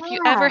 like, if you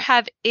ever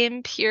have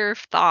impure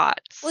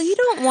thoughts, Well, you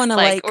don't want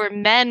to or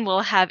men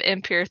will have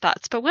impure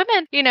thoughts. But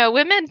women,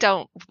 women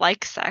don't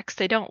like sex.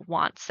 They don't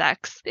want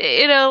sex.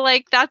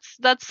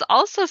 That's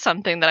also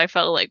something that I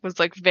felt like was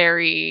like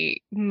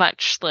very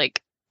much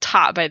like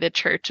taught by the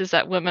church, is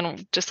that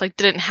women just like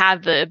didn't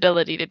have the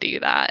ability to do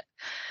that.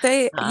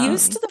 They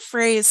used the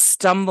phrase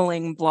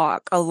stumbling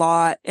block a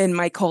lot in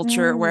my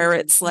culture, where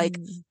it's like,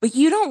 but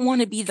you don't want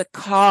to be the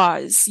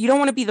cause. You don't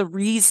want to be the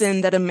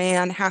reason that a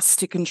man has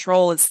to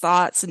control his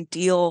thoughts and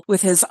deal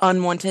with his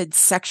unwanted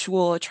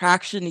sexual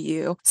attraction to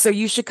you. So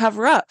you should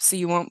cover up so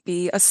you won't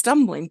be a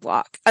stumbling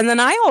block. And then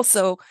I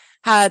also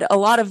had a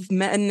lot of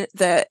men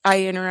that I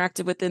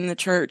interacted with in the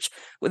church.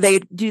 They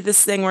do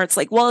this thing where it's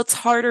like, well, it's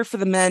harder for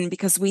the men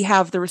because we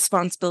have the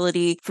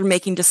responsibility for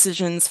making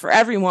decisions for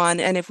everyone.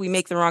 And if we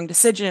make the wrong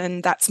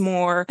decision, that's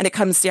more, and it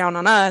comes down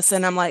on us.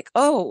 And I'm like,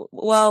 oh,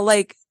 well,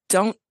 like,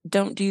 don't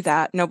do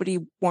that. Nobody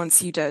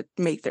wants you to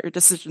make their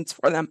decisions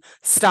for them.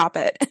 Stop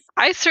it.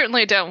 I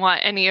certainly don't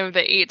want any of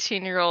the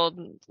 18-year-old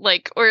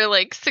or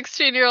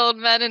 16-year-old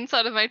men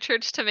inside of my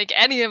church to make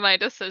any of my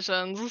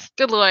decisions.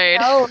 Good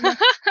Lord. No.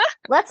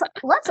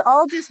 let's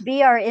all just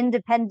be our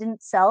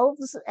independent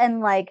selves, and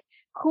like,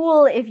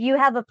 cool, if you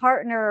have a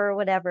partner or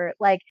whatever.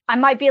 Like, I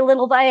might be a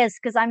little biased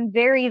because I'm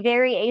very,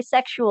 very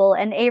asexual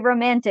and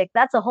aromantic.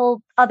 That's a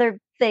whole other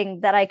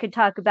thing that I could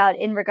talk about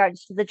in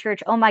regards to the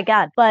church. Oh my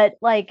God. But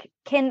like,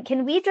 can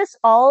we just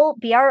all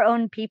be our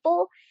own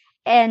people?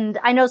 And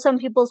I know some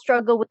people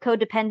struggle with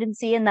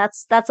codependency, and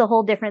that's a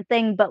whole different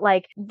thing. But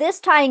like, this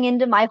tying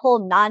into my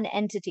whole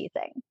non-entity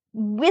thing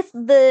with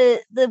the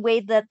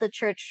way that the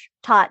church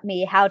taught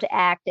me how to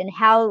act and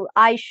how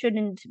I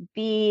shouldn't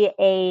be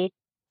a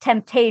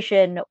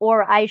temptation,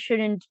 or I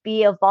shouldn't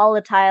be a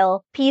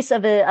volatile piece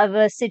of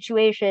a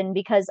situation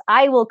because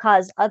I will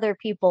cause other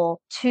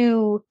people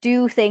to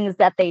do things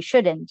that they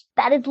shouldn't.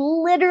 That is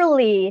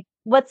literally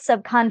what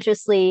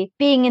subconsciously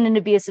being in an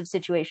abusive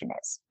situation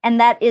is.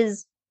 And that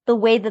is the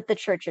way that the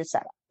church is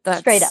set up.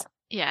 Straight up.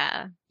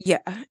 Yeah. Yeah.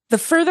 The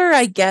further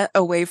I get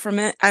away from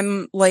it,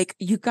 I'm like,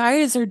 you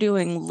guys are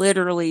doing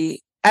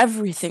literally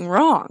everything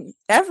wrong.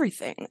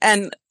 Everything.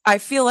 And I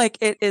feel like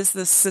it is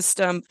the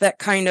system that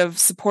kind of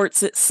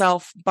supports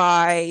itself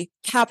by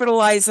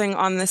capitalizing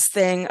on this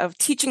thing of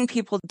teaching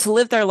people to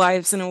live their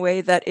lives in a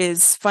way that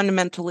is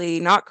fundamentally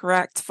not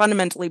correct,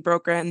 fundamentally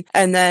broken,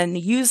 and then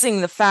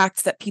using the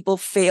fact that people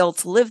fail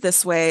to live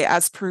this way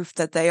as proof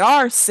that they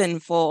are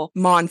sinful,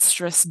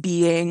 monstrous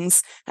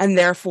beings, and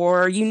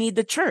therefore you need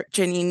the church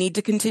and you need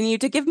to continue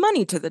to give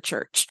money to the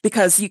church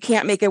because you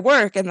can't make it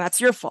work and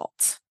that's your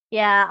fault.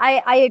 Yeah,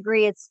 I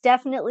agree. It's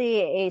definitely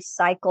a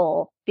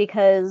cycle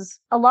because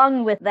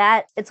along with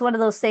that, it's one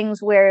of those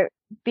things where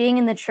being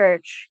in the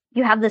church,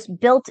 you have this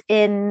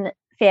built-in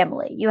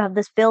family, you have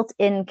this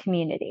built-in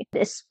community,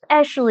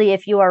 especially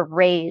if you are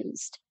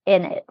raised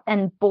in it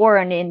and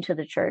born into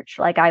the church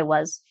like I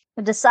was.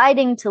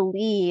 Deciding to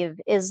leave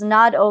is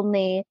not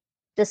only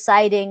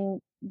deciding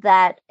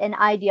that an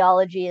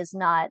ideology is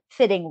not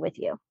fitting with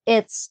you.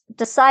 It's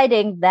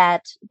deciding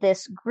that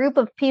this group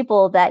of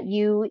people that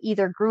you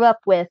either grew up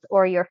with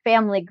or your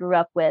family grew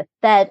up with,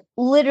 that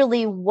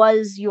literally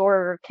was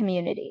your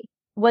community,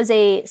 was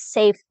a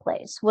safe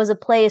place, was a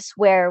place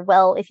where,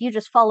 well, if you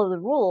just follow the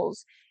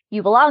rules,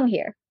 you belong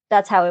here.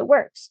 that's how it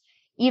works.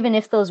 Even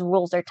if those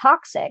rules are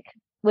toxic,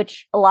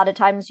 which a lot of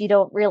times you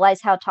don't realize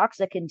how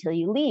toxic until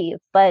you leave.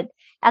 But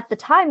at the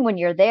time when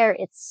you're there,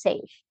 it's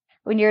safe.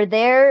 When you're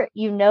there,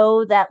 you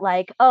know that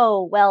like,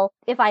 oh, well,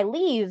 if I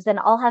leave, then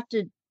I'll have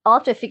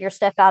to figure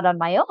stuff out on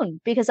my own.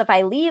 Because if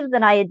I leave,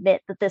 then I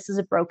admit that this is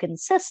a broken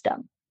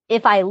system.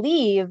 If I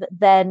leave,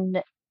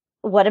 then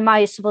what am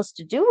I supposed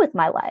to do with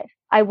my life?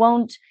 I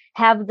won't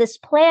have this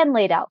plan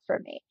laid out for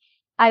me.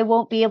 I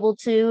won't be able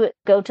to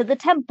go to the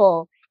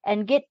temple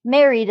and get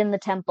married in the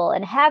temple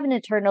and have an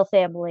eternal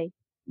family.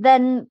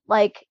 Then,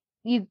 like,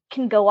 you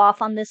can go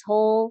off on this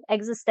whole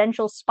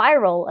existential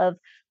spiral of,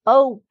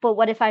 oh, but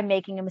what if I'm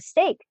making a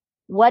mistake?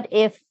 What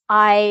if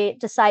I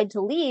decide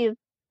to leave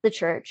the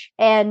church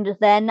and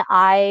then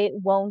I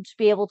won't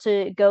be able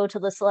to go to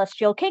the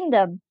celestial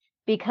kingdom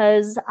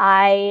because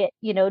I,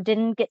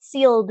 didn't get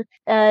sealed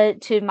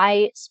to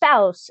my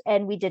spouse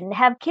and we didn't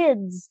have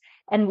kids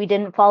and we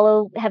didn't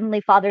follow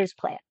Heavenly Father's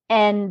plan.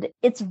 And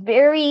it's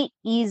very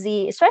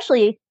easy,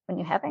 especially when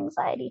you have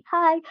anxiety.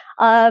 Hi.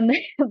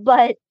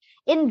 But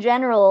in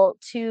general,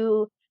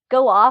 to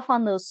go off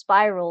on those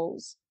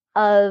spirals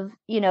of,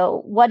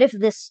 what if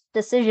this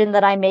decision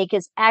that I make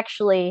is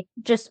actually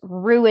just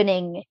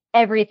ruining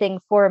everything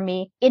for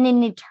me in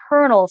an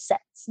eternal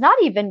sense, not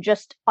even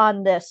just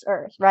on this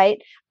earth,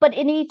 right? But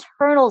in an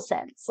eternal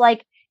sense.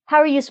 Like, how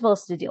are you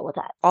supposed to deal with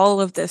that?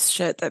 All of this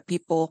shit that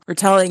people were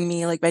telling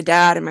me, like my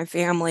dad and my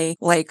family,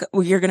 like,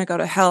 well, you're going to go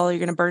to hell, you're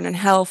going to burn in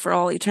hell for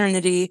all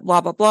eternity,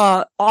 blah, blah,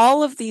 blah.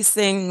 All of these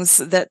things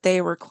that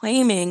they were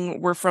claiming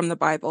were from the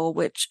Bible,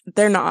 which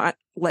they're not.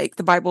 Like,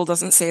 the Bible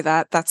doesn't say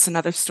that. That's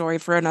another story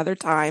for another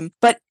time.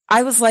 But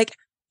I was like,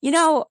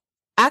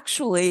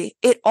 actually,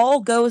 it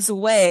all goes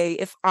away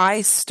if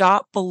I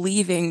stop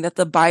believing that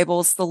the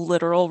Bible's the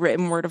literal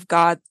written word of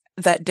God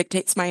that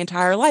dictates my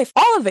entire life.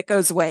 All of it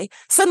goes away.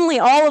 Suddenly,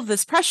 all of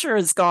this pressure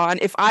is gone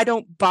if I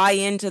don't buy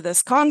into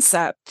this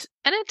concept.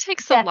 And it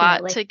takes a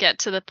lot to get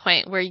to the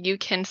point where you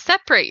can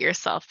separate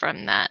yourself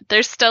from that.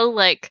 There's still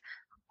like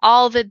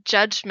all the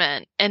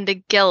judgment and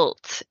the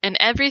guilt and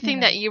everything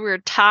that you were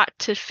taught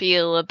to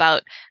feel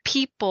about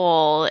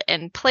people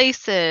and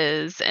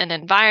places and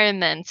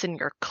environments and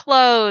your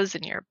clothes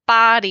and your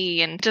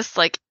body and just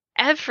like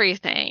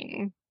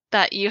everything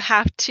that you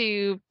have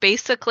to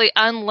basically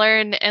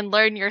unlearn and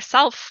learn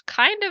yourself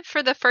kind of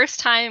for the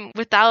first time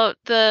without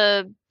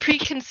the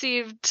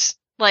preconceived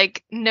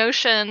like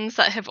notions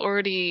that have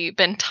already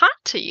been taught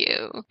to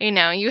you.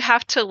 You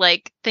have to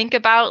like think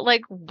about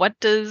like what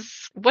do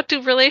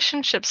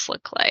relationships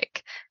look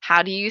like?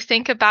 How do you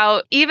think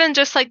about even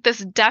just like this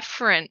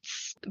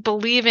deference,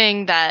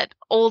 believing that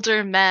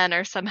older men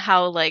are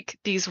somehow like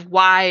these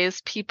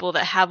wise people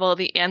that have all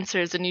the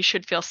answers and you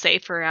should feel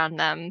safe around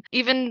them.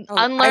 Even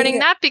unlearning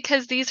that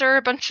because these are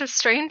a bunch of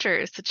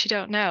strangers that you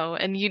don't know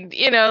and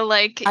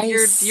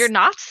you're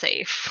not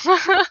safe.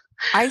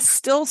 I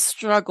still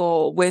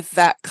struggle with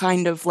that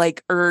kind of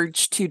like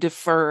urge to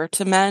defer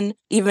to men.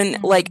 Even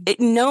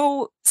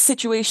no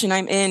situation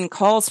I'm in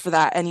calls for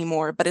that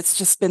anymore, but it's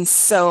just been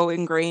so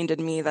ingrained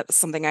in me that it's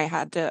something I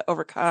had to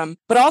overcome.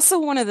 But also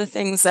one of the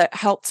things that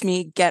helped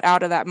me get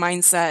out of that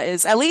mindset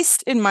is, at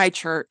least in my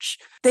church,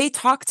 they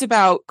talked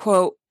about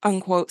quote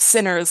unquote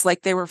sinners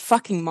like they were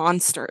fucking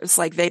monsters.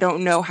 Like they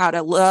don't know how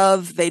to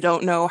love. They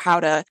don't know how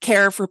to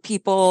care for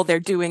people.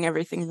 They're doing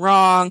everything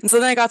wrong. And so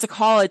then I got to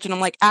college and I'm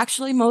like,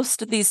 actually,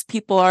 most of these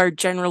people are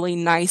generally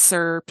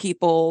nicer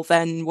people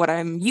than what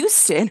I'm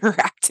used to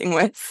interacting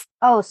with.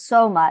 Oh,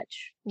 so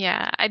much.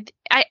 Yeah.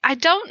 I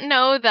don't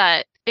know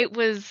that it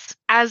was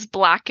as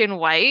black and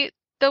white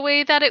the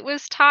way that it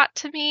was taught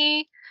to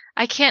me.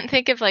 I can't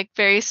think of like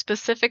very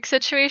specific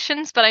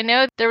situations, but I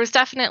know there was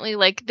definitely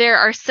like there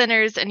are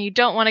sinners and you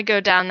don't want to go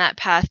down that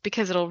path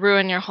because it'll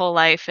ruin your whole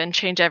life and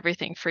change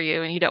everything for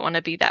you and you don't want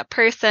to be that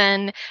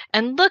person.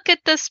 And look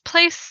at this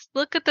place,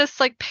 look at this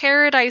like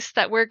paradise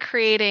that we're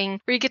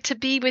creating where you get to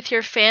be with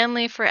your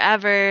family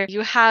forever.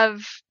 You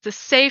have the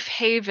safe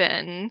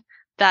haven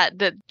that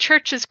the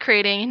church is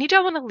creating and you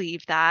don't want to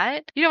leave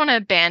that. You don't want to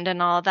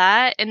abandon all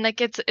that. And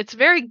like it's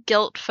very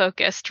guilt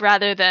focused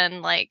rather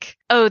than like,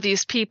 oh,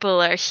 these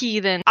people are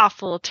heathen,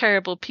 awful,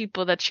 terrible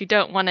people that you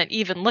don't want to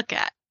even look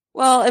at.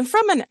 Well, and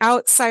from an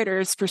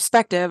outsider's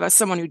perspective, as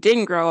someone who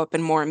didn't grow up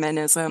in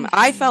Mormonism,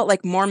 I felt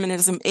like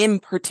Mormonism in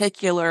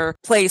particular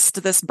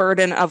placed this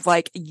burden of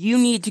like, you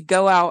need to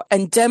go out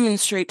and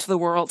demonstrate to the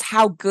world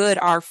how good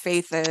our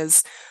faith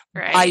is.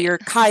 Right. By your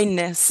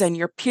kindness and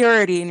your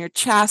purity and your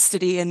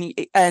chastity,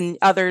 and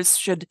others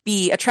should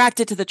be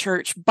attracted to the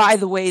church by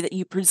the way that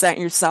you present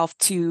yourself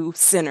to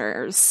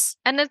sinners.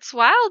 And it's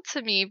wild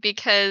to me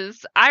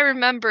because I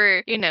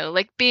remember,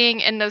 like being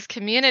in those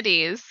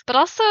communities, but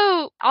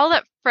also all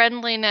that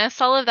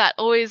friendliness, all of that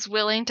always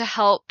willing to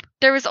help.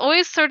 There was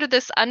always sort of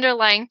this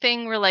underlying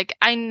thing where like,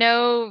 I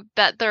know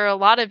that there are a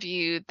lot of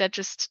you that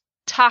just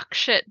talk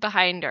shit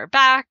behind our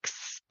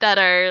backs, that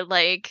are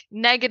like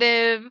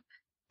negative,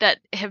 that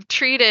have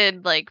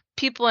treated like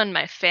people in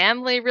my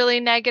family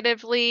really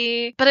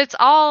negatively, but it's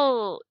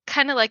all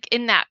kind of like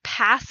in that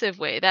passive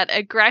way, that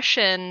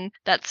aggression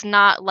that's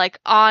not like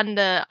on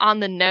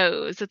the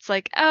nose. It's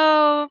like,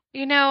 oh,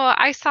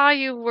 I saw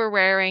you were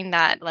wearing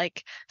that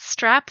like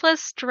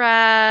strapless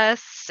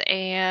dress,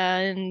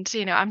 and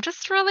I'm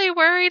just really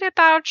worried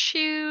about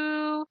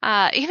you.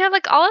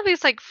 Like all of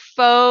these like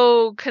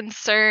faux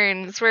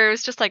concerns where it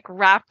was just like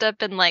wrapped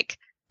up in like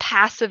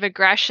passive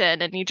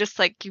aggression, and you just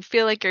like you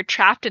feel like you're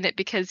trapped in it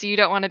because you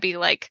don't want to be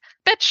like,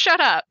 bitch, shut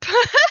up.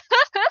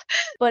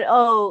 But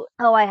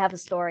I have a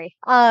story.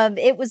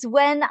 It was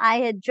when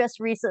I had just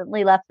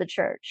recently left the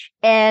church,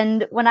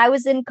 and when I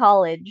was in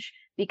college,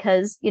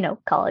 because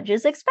college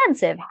is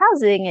expensive,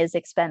 housing is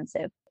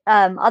expensive.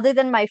 Other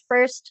than my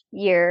first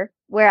year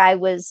where I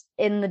was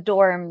in the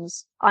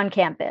dorms on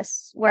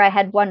campus, where I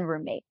had one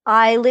roommate,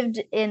 I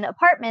lived in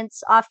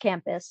apartments off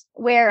campus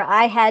where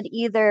I had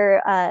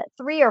either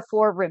 3 or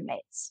 4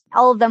 roommates.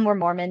 All of them were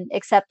Mormon,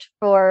 except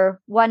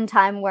for one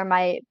time where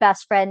my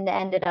best friend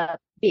ended up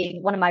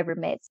being one of my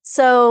roommates.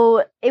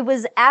 So it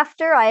was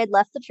after I had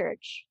left the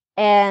church,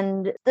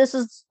 and this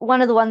was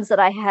one of the ones that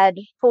I had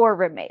 4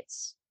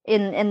 roommates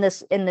in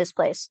this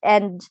place,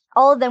 and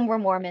all of them were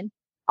Mormon.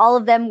 All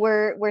of them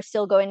were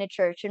still going to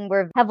church and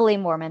were heavily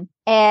Mormon,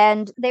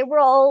 and they were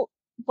all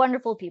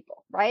wonderful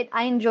people, right?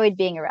 I enjoyed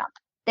being around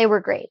them. They were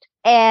great.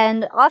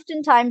 And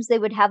oftentimes they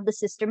would have the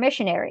sister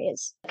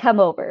missionaries come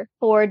over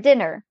for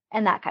dinner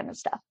and that kind of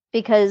stuff,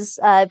 because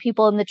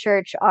people in the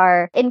church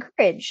are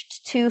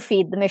encouraged to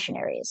feed the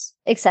missionaries,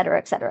 et cetera,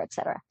 et cetera, et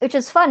cetera, which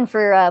is fun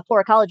for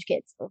poor college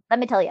kids, let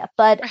me tell you.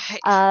 But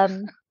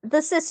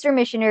the sister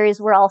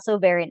missionaries were also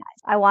very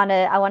nice. I want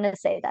to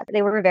say that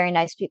they were very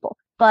nice people.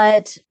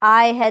 But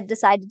I had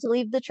decided to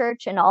leave the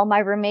church, and all my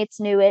roommates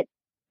knew it.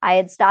 I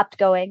had stopped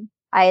going.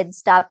 I had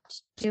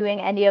stopped doing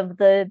any of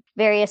the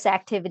various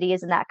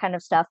activities and that kind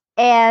of stuff.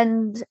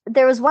 And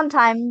there was one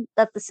time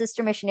that the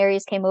sister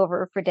missionaries came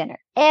over for dinner.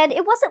 And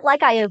it wasn't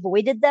like I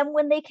avoided them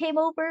when they came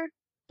over,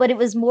 but it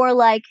was more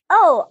like,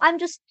 oh, I'm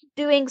just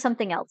doing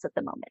something else at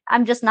the moment.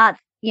 I'm just not,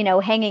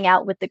 hanging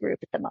out with the group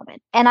at the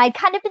moment. And I'd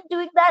kind of been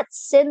doing that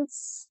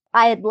since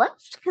I had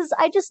left, because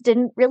I just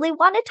didn't really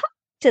want to talk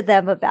to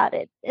them about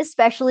it,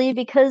 especially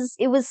because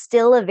it was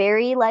still a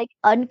very like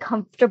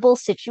uncomfortable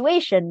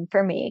situation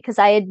for me, because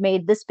I had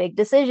made this big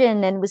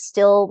decision and was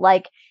still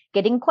like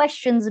getting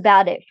questions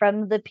about it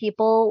from the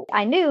people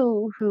I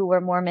knew who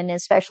were Mormon,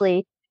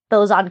 especially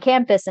those on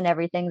campus and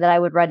everything that I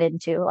would run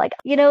into, like,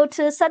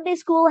 to Sunday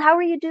school, how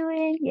are you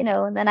doing?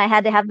 And then I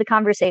had to have the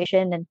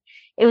conversation, and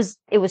it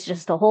was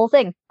just the whole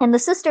thing. And the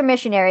sister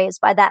missionaries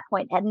by that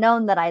point had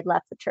known that I'd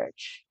left the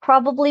church,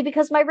 probably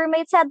because my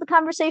roommates had the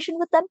conversation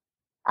with them.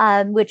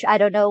 Which I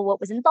don't know what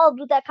was involved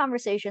with that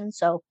conversation.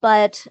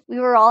 But we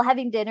were all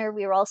having dinner.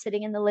 We were all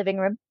sitting in the living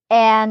room,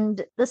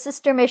 and the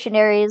sister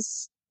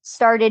missionaries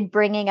started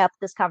bringing up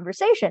this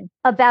conversation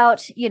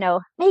about,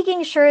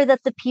 making sure that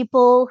the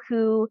people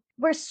who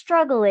were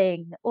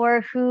struggling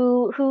or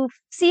who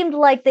seemed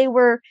like they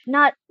were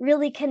not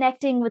really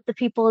connecting with the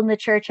people in the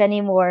church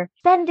anymore,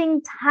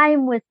 spending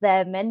time with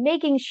them and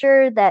making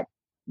sure that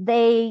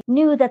they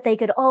knew that they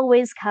could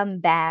always come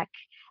back,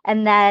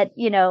 and that,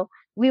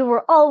 we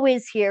were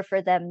always here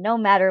for them no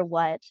matter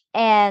what,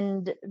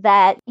 and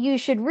that you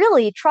should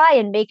really try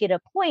and make it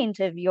a point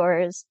of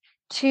yours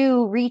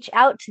to reach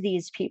out to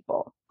these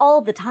people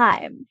all the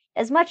time,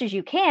 as much as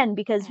you can,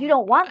 because you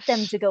don't want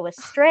them to go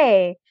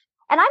astray.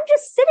 And I'm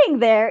just sitting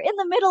there in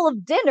the middle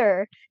of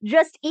dinner,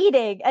 just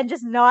eating and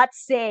just not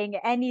saying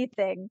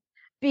anything,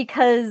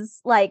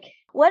 because, like,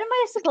 what am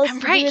I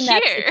supposed to do in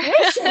that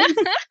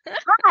situation?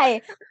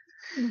 Hi.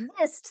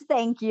 Missed,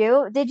 thank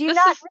you. Did you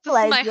not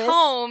realize this? Is my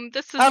home.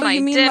 This is my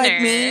you mean dinner.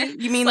 Like me?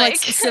 You mean like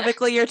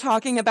specifically you're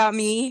talking about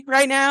me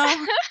right now?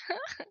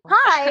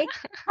 Hi,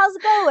 how's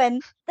it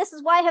going? This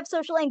is why I have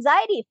social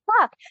anxiety.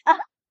 Fuck.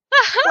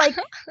 Like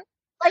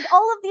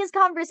all of these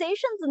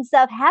conversations and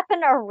stuff happen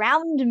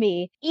around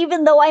me,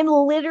 even though I'm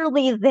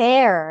literally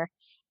there.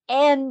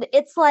 And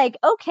it's like,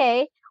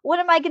 okay, what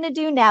am I going to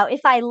do now? If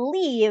I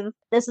leave,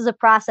 this is a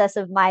process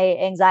of my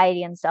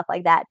anxiety and stuff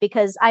like that,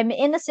 because I'm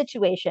in a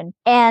situation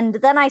and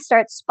then I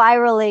start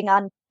spiraling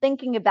on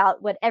thinking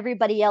about what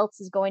everybody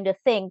else is going to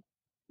think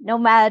no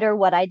matter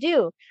what I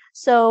do.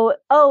 So,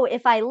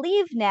 if I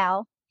leave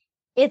now,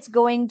 it's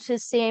going to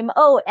seem,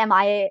 am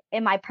I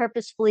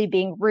purposefully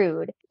being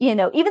rude?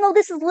 Even though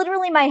this is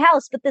literally my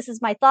house, but this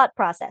is my thought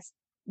process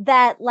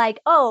that,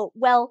 like,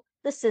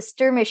 the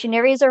sister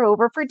missionaries are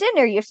over for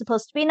dinner. You're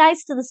supposed to be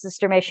nice to the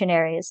sister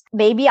missionaries.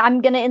 Maybe I'm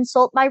going to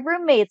insult my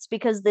roommates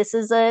because this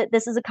is a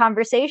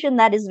conversation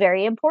that is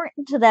very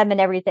important to them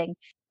and everything.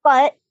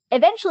 But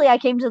eventually I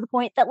came to the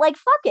point that, like,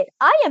 fuck it.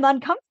 I am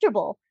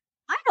uncomfortable.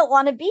 I don't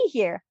want to be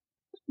here.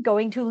 I'm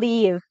going to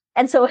leave.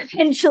 And so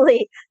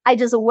eventually I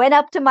just went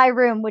up to my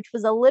room, which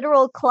was a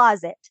literal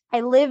closet. I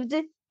lived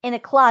in a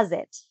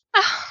closet.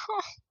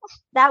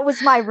 That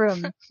was my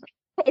room.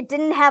 It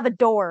didn't have a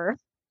door.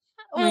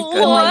 My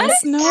goodness,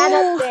 I sat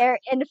up there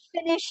and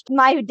finished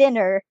my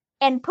dinner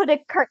and put a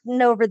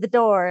curtain over the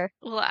door.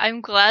 Well,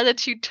 I'm glad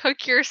that you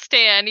took your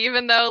stand,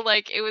 even though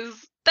like it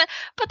was that,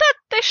 but that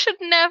they should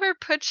never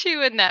put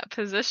you in that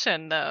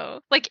position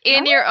though. Like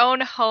in your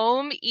own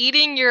home,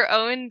 eating your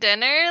own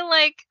dinner,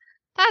 like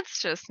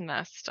that's just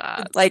messed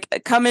up. Like,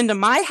 come into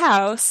my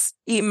house,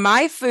 eat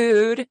my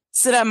food,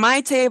 sit at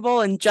my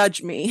table, and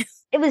judge me.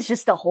 It was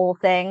just a whole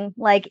thing.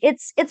 Like,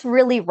 it's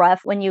really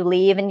rough when you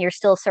leave and you're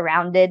still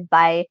surrounded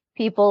by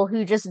people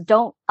who just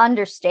don't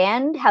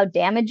understand how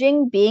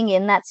damaging being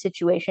in that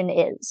situation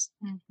is.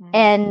 Mm-hmm.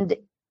 And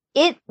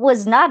it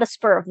was not a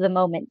spur of the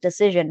moment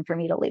decision for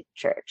me to leave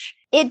church.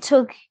 It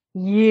took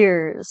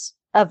years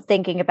of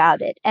thinking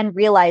about it and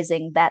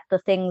realizing that the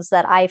things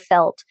that I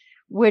felt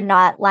were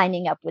not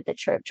lining up with the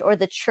church, or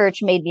the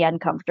church made me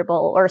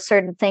uncomfortable, or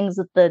certain things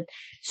that the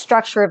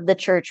structure of the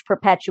church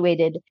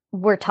perpetuated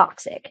were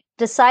toxic.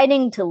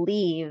 Deciding to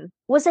leave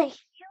was a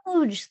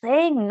huge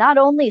thing, not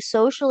only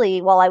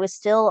socially while I was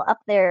still up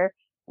there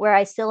where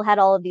I still had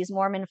all of these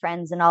Mormon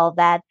friends and all of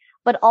that,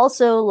 but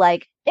also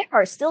like there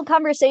are still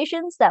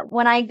conversations that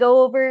when I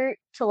go over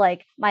to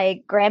like my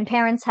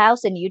grandparents'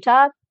 house in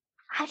Utah,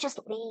 I just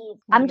leave.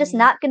 I'm just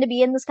not going to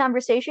be in this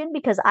conversation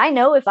because I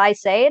know if I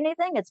say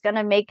anything, it's going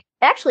to make...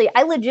 Actually,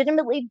 I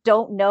legitimately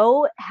don't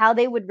know how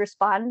they would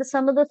respond to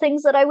some of the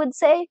things that I would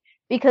say,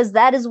 because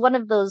that is one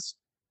of those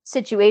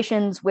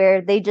situations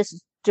where they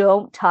just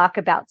don't talk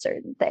about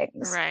certain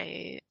things.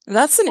 Right.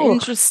 That's an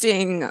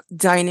interesting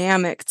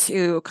dynamic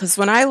too, because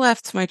when I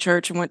left my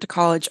church and went to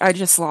college, I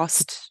just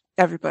lost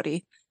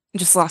everybody.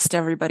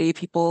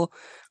 People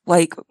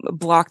like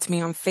blocked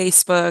me on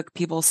Facebook.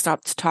 People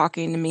stopped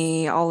talking to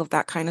me, all of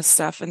that kind of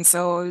stuff. And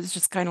so it was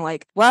just kind of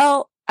like,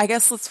 well, I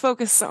guess let's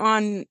focus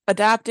on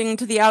adapting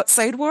to the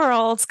outside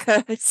world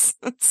because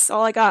that's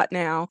all I got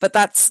now. But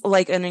that's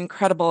like an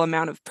incredible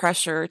amount of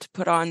pressure to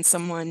put on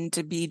someone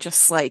to be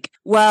just like,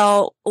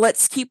 well,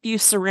 let's keep you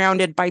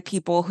surrounded by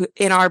people who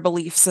in our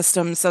belief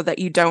system so that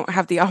you don't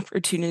have the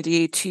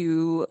opportunity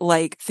to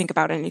like think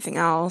about anything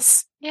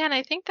else. Yeah, and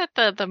I think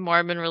that the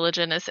Mormon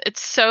religion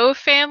it's so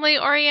family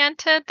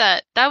oriented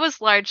that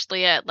was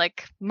largely it.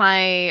 Like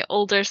my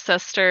older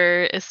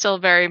sister is still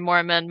very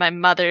Mormon. My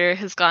mother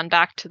has gone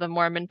back to the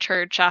Mormon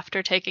church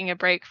after taking a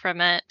break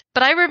from it.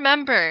 But I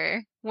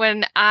remember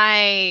when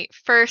I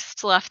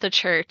first left the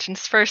church and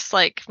first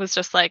like was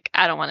just like,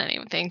 I don't want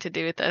anything to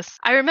do with this.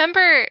 I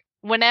remember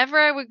whenever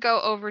I would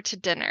go over to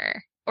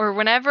dinner, or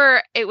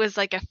whenever it was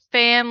like a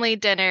family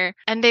dinner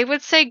and they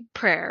would say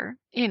prayer,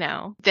 you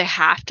know, they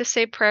have to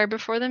say prayer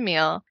before the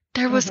meal.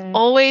 There was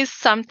always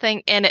something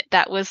in it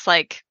that was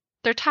like,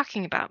 they're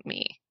talking about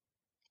me.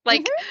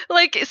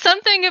 Like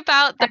something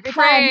about the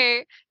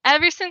prayer.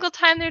 Every single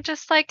time they're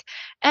just like,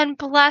 and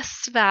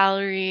bless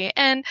Valerie,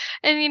 and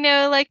you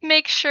know, like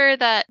make sure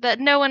that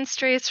no one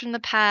strays from the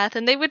path.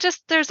 And they would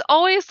just, there's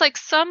always like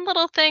some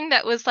little thing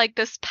that was like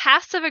this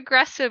passive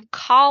aggressive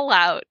call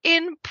out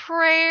in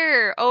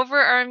prayer over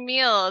our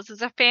meals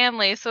as a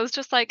family. So it's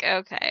just like,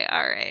 okay,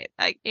 all right,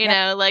 like you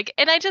know, like,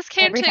 and I just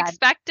came to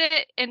expect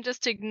it and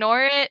just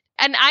ignore it.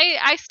 And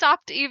I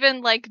stopped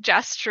even like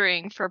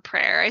gesturing for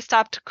prayer. I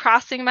stopped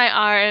crossing my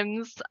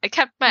arms. I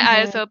kept my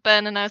eyes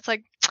open, and I was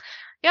like,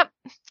 yep,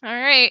 all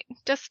right,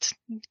 just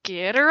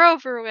get her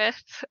over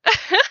with.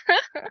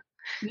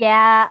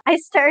 Yeah, I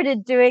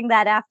started doing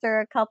that after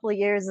a couple of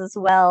years as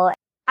well.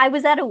 I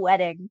was at a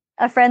wedding,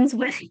 a friend's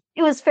wedding.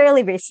 It was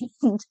fairly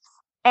recent.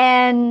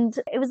 And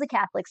it was a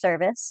Catholic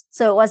service,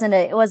 so it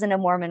wasn't a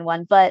Mormon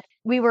one, but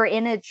we were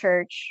in a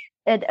church,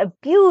 a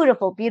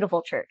beautiful,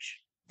 beautiful church.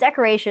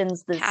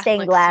 Decorations, the Catholics,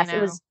 stained glass, you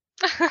know.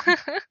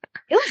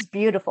 it was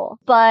beautiful.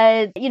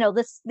 But, you know,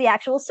 the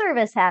actual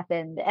service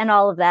happened and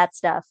all of that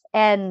stuff.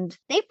 And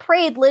they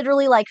prayed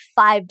literally like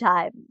 5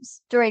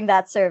 times during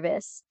that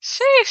service.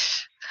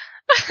 Sheesh.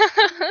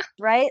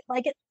 Right?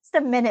 Like it's a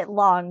minute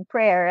long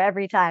prayer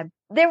every time.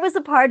 There was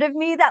a part of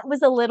me that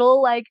was a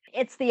little like,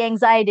 it's the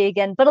anxiety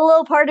again, but a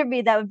little part of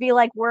me that would be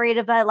like worried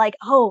about like,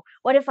 oh,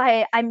 what if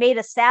I made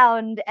a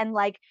sound and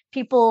like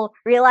people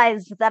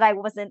realized that I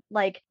wasn't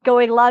like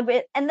going along with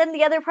it. And then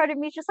the other part of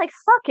me is just like,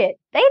 fuck it.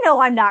 They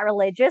know I'm not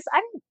religious.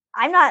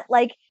 I'm not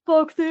like,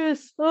 fuck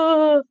this,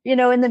 you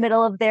know, in the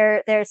middle of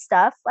their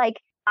stuff.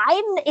 Like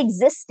I'm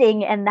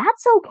existing and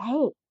that's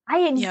okay.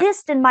 I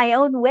exist in my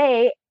own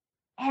way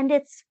and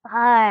it's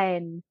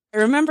fine. I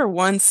remember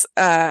once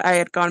I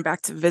had gone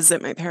back to visit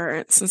my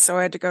parents, and so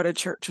I had to go to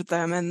church with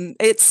them. And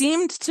it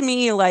seemed to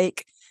me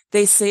like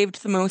they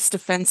saved the most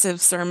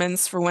offensive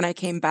sermons for when I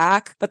came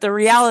back. But the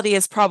reality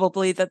is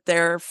probably that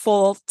they're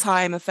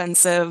full-time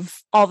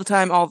offensive all the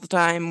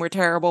time. We're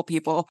terrible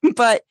people.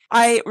 But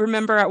I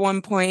remember at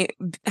one point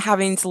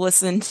having to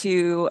listen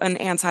to an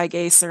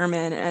anti-gay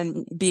sermon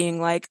and being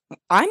like,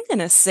 I'm going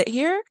to sit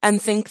here and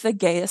think the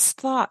gayest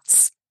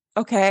thoughts.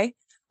 Okay?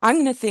 I'm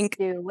going to think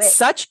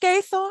such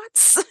gay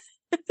thoughts.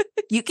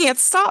 You can't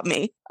stop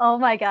me. Oh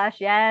my gosh,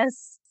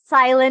 yes.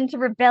 Silent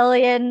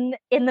rebellion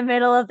in the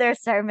middle of their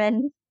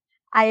sermon.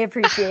 I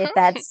appreciate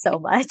that so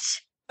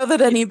much. I don't know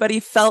that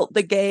anybody felt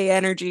the gay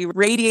energy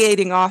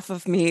radiating off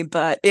of me,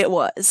 but it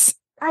was.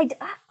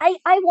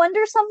 I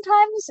wonder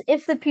sometimes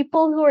if the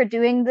people who are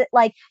doing that,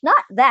 like,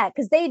 not that,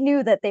 because they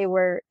knew that they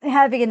were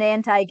having an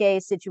anti-gay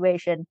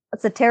situation.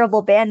 That's a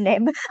terrible band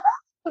name.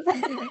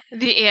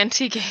 The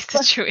anti-gay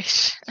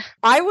situation.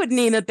 I would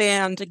name a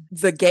band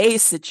The Gay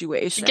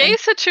Situation. Gay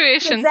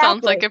Situation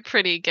sounds like Exactly. a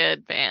pretty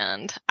good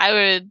band.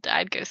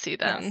 I'd go see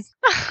them.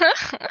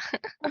 Yes.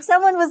 If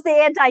someone was the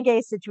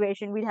anti-gay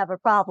situation, we'd have a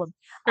problem.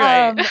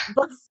 Right.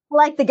 But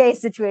like the gay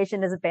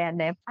situation is a band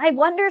name. I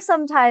wonder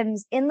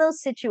sometimes in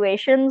those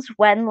situations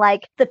when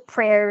like the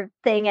prayer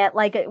thing at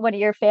like one of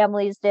your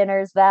family's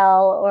dinners,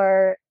 Val,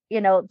 or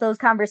those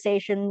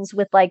conversations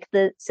with like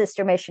the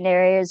sister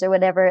missionaries or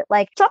whatever,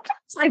 like sometimes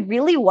I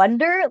really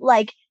wonder,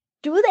 like,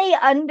 do they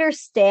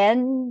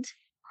understand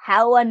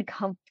how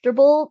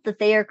uncomfortable that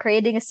they are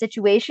creating a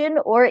situation,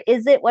 or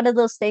is it one of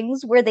those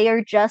things where they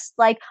are just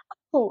like,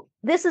 oh,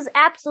 this is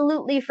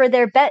absolutely for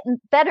their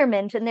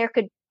betterment, and there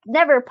could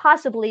never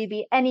possibly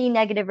be any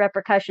negative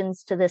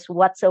repercussions to this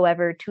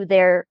whatsoever to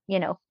their,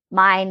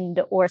 mind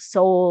or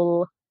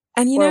soul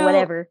And or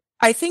whatever.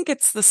 I think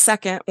it's the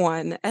second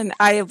one. And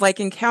I like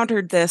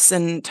encountered this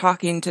in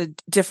talking to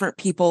different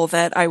people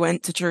that I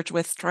went to church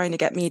with trying to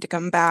get me to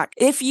come back.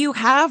 If you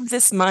have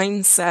this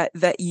mindset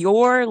that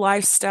your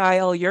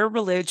lifestyle, your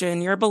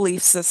religion, your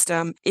belief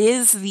system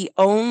is the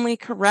only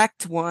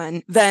correct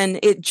one, then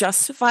it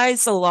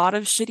justifies a lot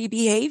of shitty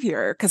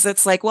behavior. Cause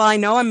it's like, well, I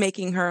know I'm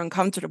making her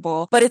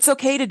uncomfortable, but it's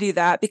okay to do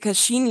that because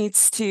she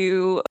needs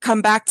to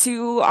come back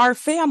to our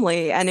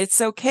family. And it's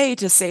okay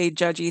to say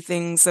judgy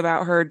things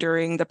about her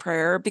during the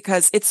prayer because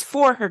it's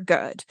for her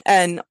good.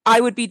 And I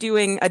would be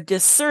doing a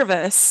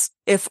disservice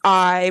if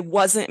I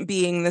wasn't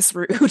being this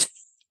rude.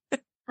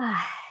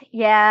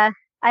 Yeah,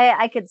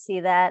 I could see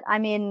that. I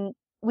mean,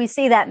 we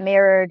see that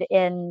mirrored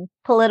in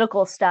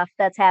political stuff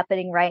that's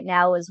happening right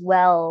now as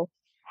well.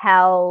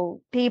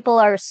 How people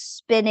are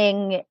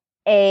spinning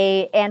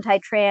a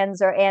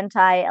anti-trans or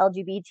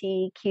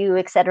anti-LGBTQ,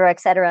 et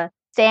cetera,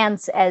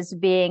 stance as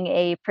being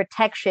a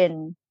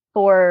protection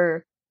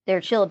for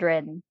their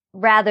children,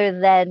 rather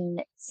than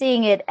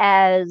seeing it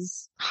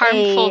as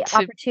Harmful a to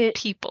opportunity.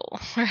 people,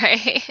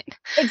 right?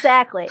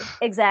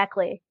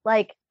 Exactly.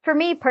 Like for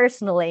me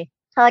personally,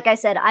 like I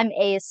said, I'm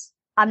ace.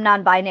 I'm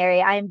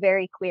non-binary. I am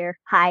very queer.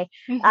 Hi,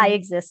 I Mhm.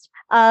 exist.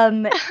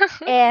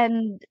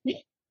 And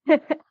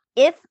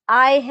if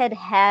I had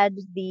had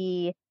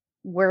the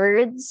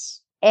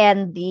words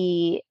and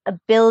the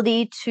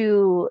ability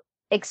to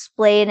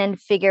explain and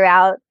figure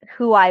out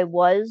who I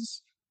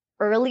was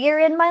earlier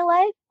in my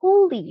life,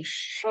 holy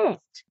shit,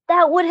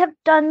 that would have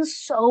done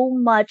so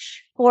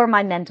much for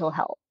my mental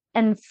health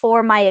and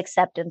for my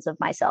acceptance of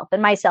myself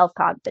and my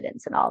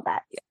self-confidence and all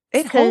that.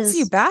 It holds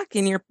you Because back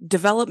in your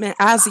development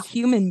as a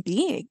human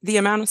being, the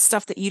amount of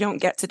stuff that you don't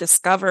get to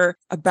discover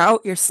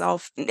about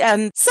yourself.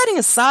 And setting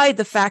aside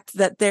the fact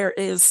that there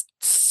is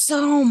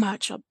so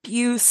much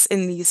abuse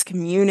in these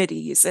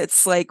communities,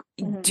 it's like,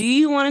 do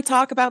you want to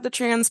talk about the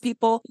trans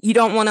people? You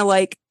don't want to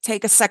like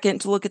take a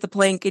second to look at the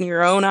plank in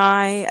your own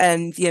eye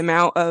and the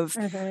amount of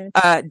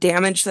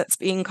damage that's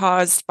being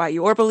caused by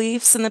your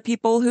beliefs and the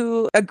people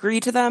who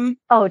agree to them?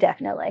 Oh,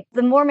 definitely.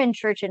 The Mormon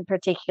church in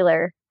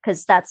particular,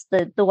 because that's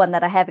the one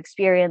that I have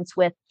experience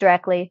with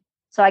directly.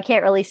 So I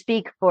can't really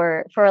speak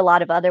for a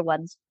lot of other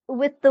ones.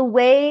 With the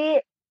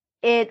way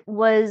it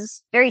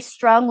was very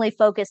strongly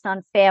focused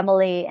on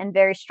family and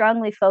very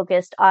strongly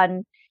focused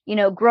on,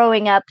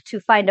 growing up to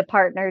find a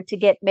partner, to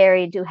get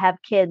married, to have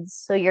kids,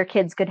 so your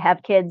kids could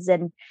have kids,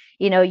 and,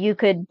 you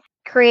could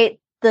create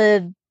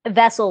the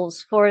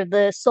vessels for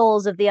the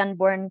souls of the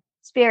unborn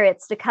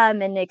spirits to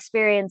come and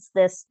experience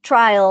this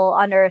trial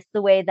on earth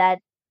the way that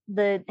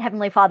the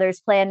Heavenly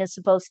Father's plan is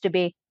supposed to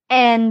be.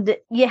 And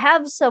you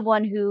have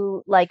someone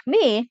who, like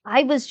me,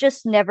 I was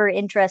just never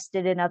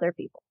interested in other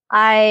people.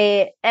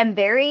 I am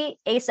very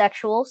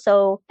asexual,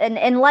 so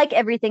and like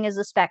everything is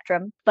a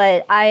spectrum,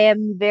 but I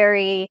am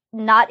very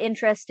not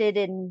interested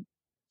in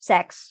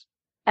sex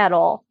at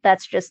all.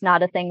 That's just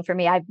not a thing for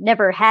me. I've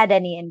never had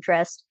any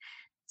interest.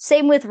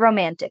 Same with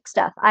romantic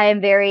stuff. I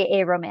am very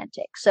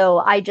aromantic, so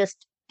I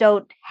just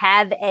don't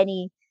have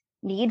any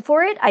need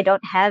for it. I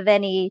don't have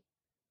any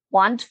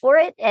want for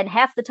it, and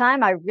half the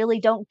time I really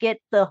don't get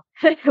the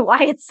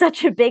why it's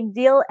such a big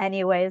deal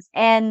anyways.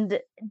 And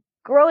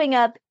growing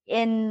up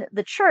in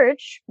the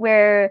church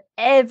where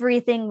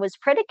everything was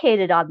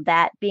predicated on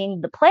that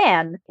being the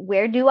plan,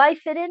 where do I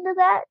fit into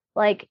that?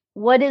 Like,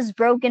 what is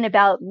broken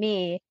about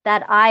me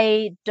that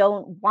I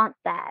don't want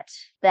that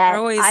You're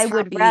always I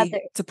would happy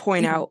rather to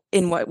point out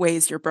in what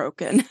ways you're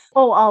broken.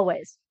 Oh,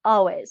 always,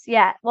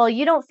 yeah. Well,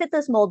 you don't fit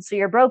this mold, so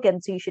you're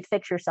broken, so you should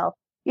fix yourself.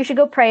 You should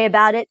go pray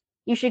about it.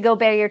 You should go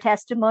bear your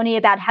testimony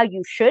about how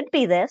you should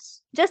be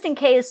this, just in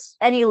case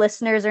any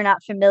listeners are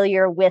not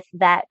familiar with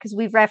that, because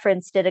we've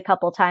referenced it a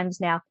couple times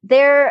now.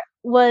 There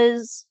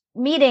was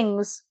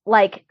meetings,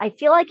 like, I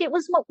feel like it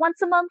was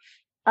once a month,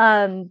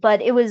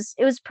 but it was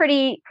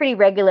pretty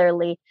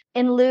regularly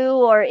in lieu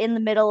or in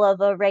the middle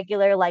of a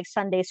regular like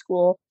Sunday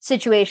school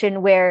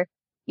situation where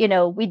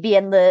we'd be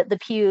in the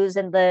pews,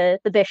 and the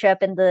bishop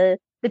and the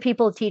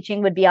people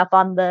teaching would be up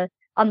on the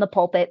on the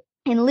pulpit.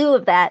 In lieu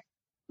of that,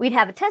 we'd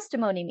have a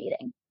testimony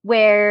meeting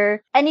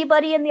where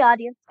anybody in the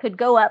audience could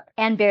go up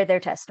and bear their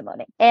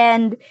testimony.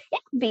 And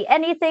it could be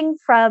anything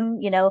from,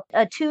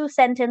 a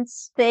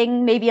 2-sentence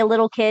thing. Maybe a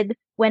little kid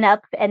went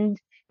up and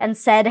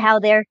said how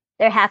they're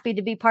happy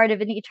to be part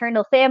of an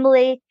eternal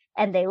family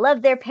and they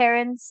love their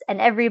parents,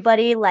 and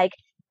everybody like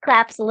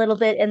claps a little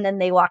bit and then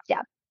they walk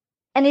down.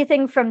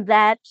 Anything from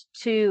that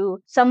to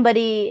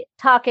somebody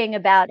talking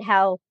about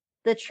how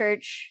the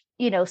church,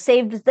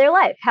 saved their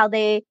life, how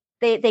they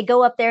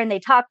go up there and they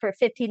talk for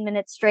 15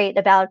 minutes straight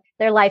about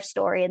their life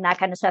story and that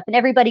kind of stuff. And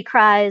everybody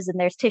cries and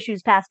there's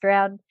tissues passed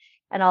around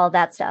and all of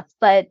that stuff.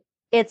 But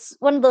it's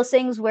one of those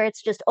things where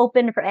it's just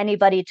open for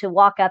anybody to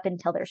walk up and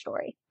tell their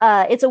story.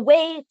 It's a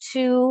way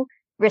to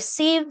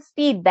receive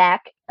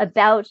feedback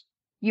about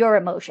your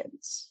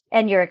emotions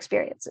and your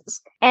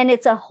experiences. And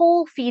it's a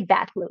whole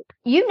feedback loop.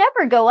 You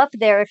never go up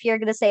there if you're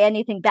going to say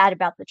anything bad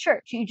about the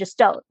church. You just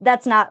don't.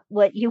 That's not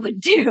what you would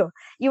do.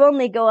 You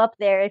only go up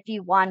there if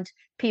you want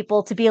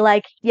people to be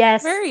like,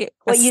 yes, very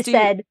what you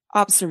said.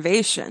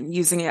 Observation,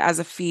 using it as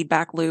a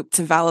feedback loop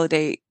to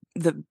validate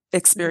the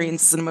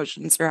experiences and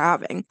emotions you're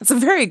having. It's a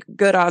very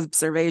good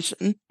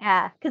observation.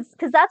 Yeah,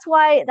 because that's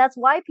why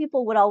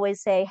people would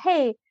always say,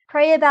 hey,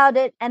 pray about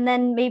it and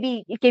then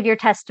maybe give your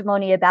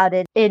testimony about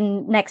it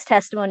in next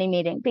testimony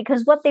meeting.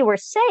 Because what they were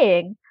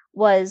saying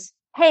was,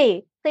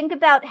 hey, think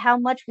about how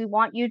much we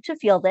want you to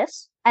feel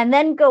this and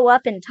then go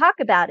up and talk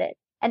about it.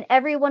 And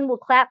everyone will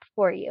clap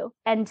for you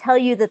and tell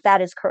you that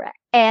that is correct.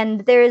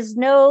 And there is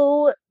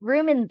no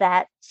room in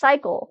that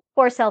cycle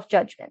for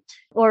self-judgment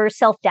or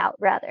self-doubt,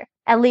 rather.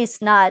 At least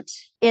not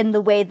in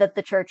the way that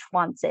the church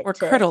wants it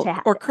to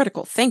happen. Or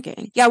critical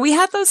thinking. Yeah, we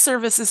had those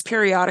services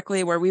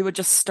periodically where we would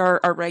just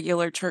start our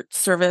regular church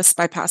service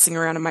by passing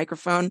around a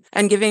microphone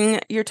and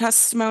giving your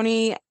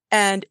testimony.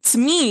 And to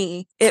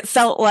me, it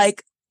felt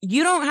like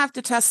you don't have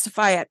to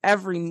testify at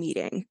every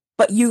meeting,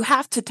 but you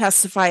have to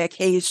testify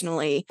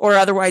occasionally, or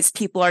otherwise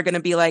people are going to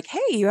be like, hey,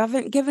 you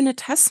haven't given a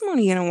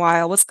testimony in a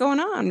while. What's going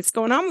on? What's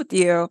going on with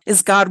you?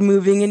 Is God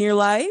moving in your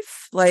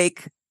life?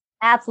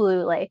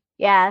 Absolutely.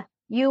 Yeah.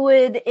 You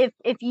would,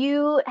 if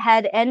you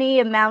had any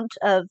amount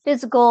of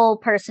physical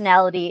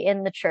personality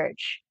in the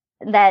church,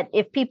 that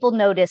if people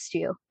noticed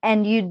you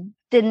and you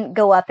didn't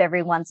go up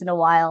every once in a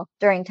while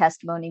during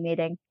testimony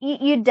meeting,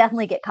 you'd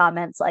definitely get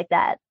comments like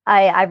that.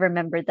 I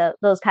remember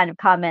those kind of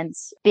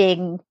comments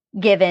being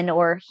given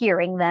or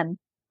hearing them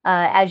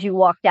as you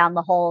walk down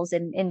the halls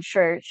in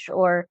church,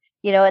 or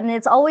and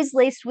it's always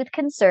laced with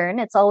concern.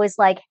 It's always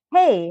like,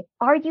 hey,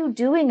 are you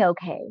doing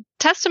okay?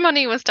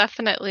 Testimony was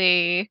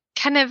definitely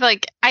kind of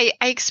like, I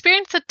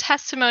experienced the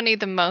testimony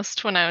the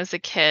most when I was a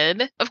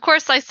kid. Of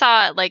course, I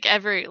saw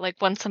it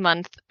once a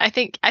month. I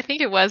think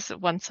it was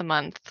once a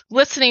month,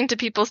 listening to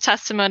people's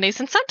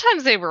testimonies. And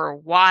sometimes they were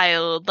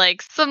wild,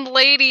 like some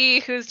lady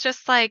who's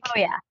just like, oh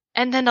yeah.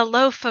 And then a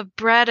loaf of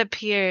bread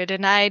appeared,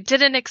 and I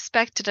didn't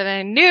expect it, and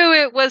I knew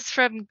it was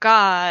from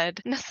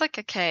God. And it's like,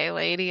 okay,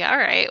 lady, all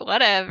right,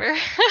 whatever.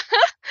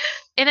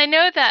 And I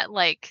know that,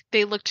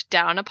 they looked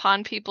down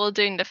upon people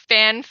doing the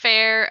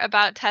fanfare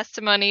about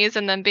testimonies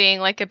and then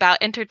being, about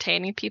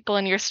entertaining people,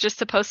 and you're just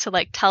supposed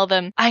to, tell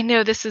them, I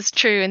know this is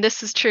true, and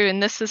this is true,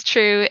 and this is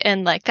true,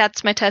 and,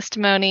 that's my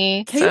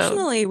testimony.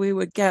 Occasionally, we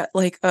would get,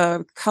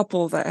 a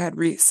couple that had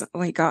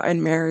recently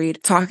gotten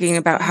married talking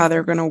about how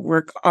they're going to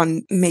work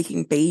on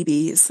making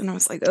babies, and I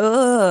was like,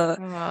 don't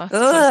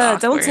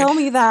tell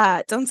me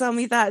that. Don't tell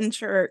me that in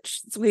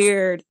church. It's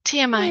weird.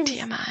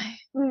 TMI.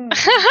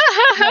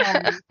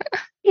 Yeah.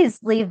 Please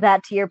leave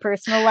that to your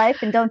personal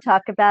life and don't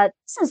talk about,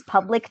 this is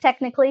public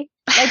technically.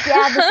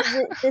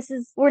 This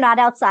is we're not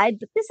outside,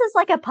 but this is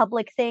a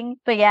public thing.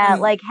 But yeah,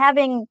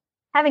 having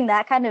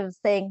that kind of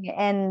thing,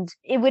 and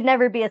it would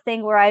never be a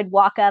thing where I'd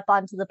walk up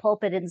onto the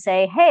pulpit and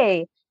say,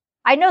 hey,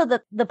 I know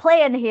that the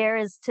plan here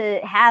is to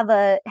have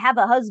a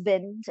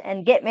husband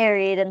and get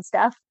married and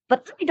stuff,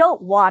 but I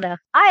don't wanna.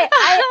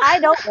 I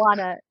don't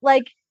wanna.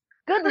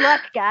 Good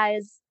luck,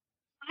 guys.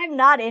 I'm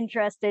not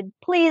interested.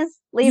 Please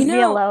leave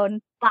me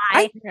alone.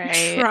 Bye.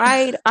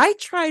 I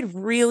tried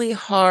really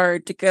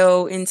hard to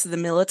go into the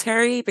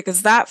military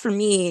because that for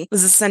me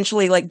was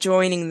essentially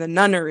joining the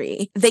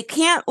nunnery. They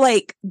can't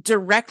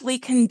directly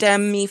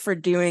condemn me for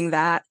doing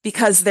that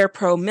because they're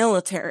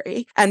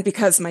pro-military and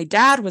because my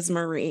dad was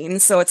Marine.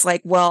 So it's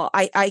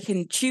I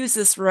can choose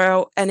this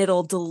route and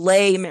it'll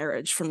delay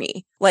marriage for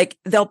me.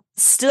 They'll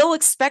still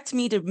expect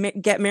me to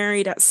get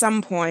married at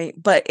some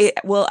point, but it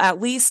will at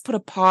least put a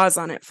pause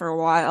on it for a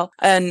while.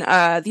 And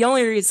the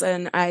only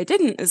reason I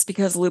didn't is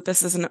because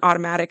lupus is an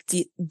automatic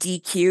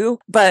DQ.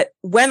 But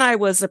when I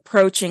was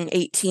approaching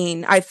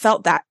 18, I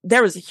felt that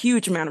there was a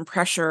huge amount of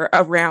pressure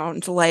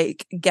around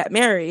get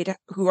married.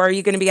 Who are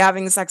you going to be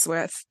having sex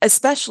with?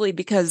 Especially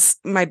because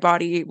my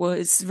body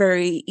was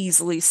very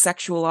easily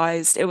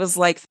sexualized. It was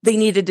they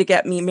needed to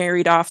get me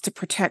married off to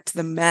protect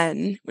the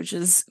men, which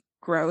is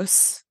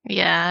gross.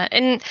 Yeah.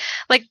 And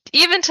like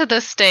even to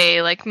this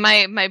day, like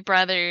my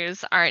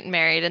brothers aren't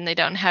married and they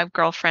don't have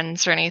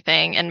girlfriends or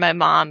anything. And my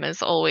mom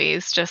is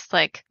always just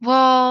like,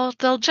 well,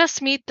 they'll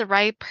just meet the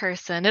right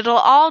person. It'll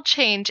all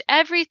change.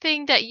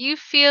 Everything that you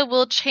feel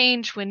will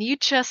change when you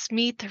just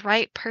meet the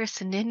right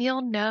person and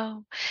you'll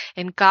know.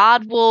 And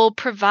God will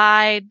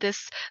provide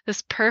this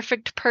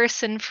perfect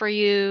person for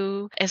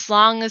you. As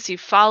long as you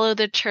follow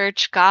the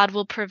church, God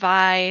will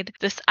provide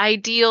this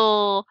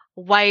ideal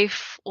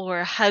wife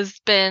or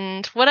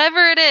husband,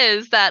 whatever it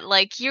is that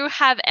like you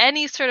have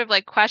any sort of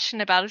like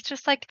question about, it's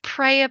just like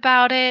pray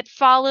about it,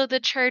 follow the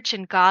church,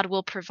 and God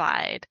will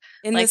provide.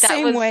 In the Like that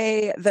same was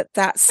way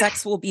that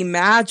sex will be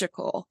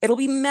magical. It'll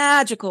be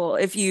magical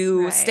if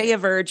you stay right. a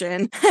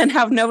virgin and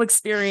have no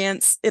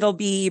experience. It'll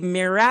be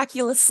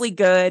miraculously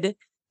good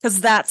because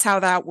that's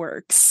how that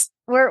works.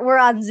 We're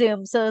on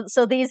Zoom,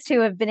 so these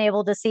two have been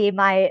able to see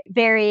my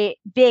very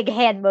big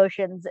hand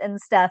motions and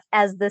stuff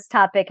as this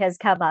topic has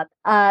come up.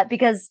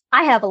 Because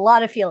I have a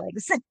lot of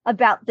feelings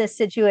about this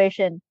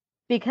situation.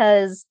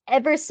 Because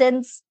ever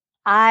since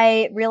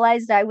I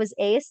realized I was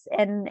ace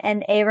and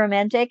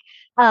aromantic,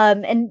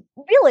 and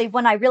really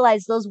when I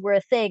realized those were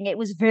a thing, it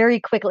was very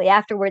quickly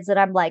afterwards that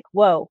I'm like,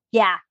 whoa,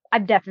 yeah,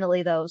 I'm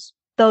definitely those.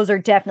 Those are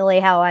definitely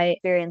how I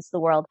experience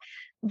the world.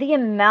 The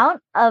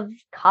amount of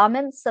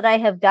comments that I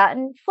have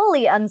gotten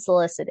fully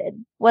unsolicited,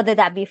 whether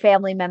that be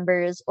family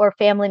members or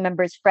family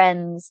members'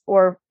 friends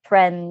or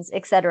friends,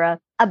 etc.,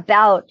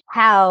 about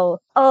how,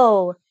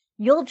 oh,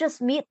 you'll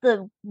just meet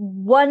the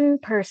one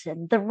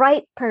person, the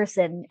right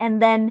person, and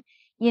then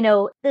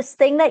this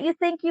thing that you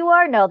think you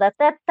are, no,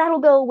 that'll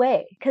go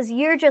away because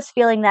you're just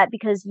feeling that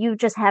because you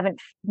just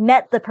haven't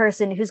met the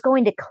person who's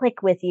going to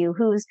click with you,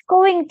 who's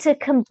going to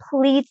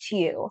complete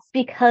you.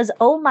 Because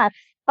oh my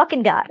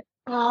fucking god,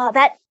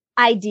 that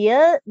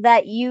idea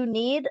that you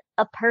need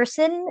a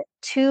person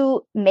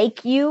to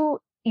make you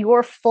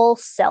your full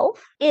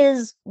self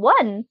is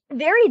one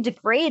very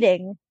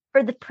degrading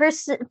for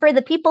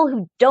the people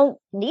who don't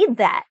need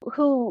that,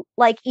 who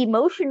like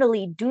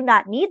emotionally do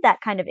not need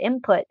that kind of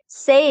input,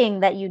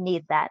 saying that you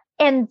need that.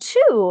 And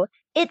two,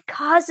 it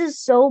causes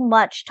so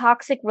much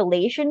toxic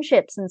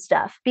relationships and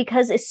stuff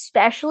because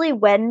especially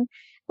when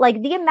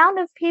like the amount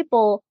of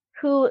people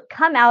who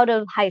come out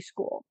of high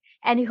school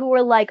and who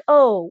are like,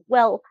 oh,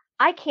 well,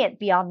 I can't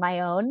be on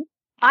my own.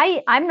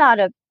 I'm not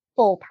a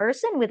full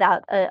person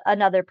without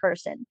another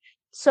person.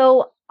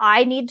 So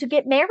I need to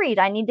get married.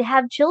 I need to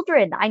have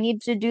children. I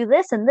need to do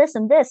this and this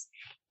and this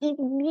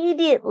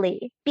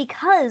immediately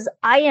because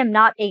I am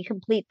not a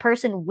complete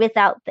person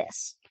without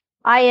this.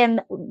 I am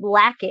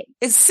lacking.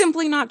 It's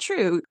simply not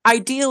true.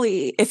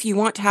 Ideally, if you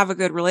want to have a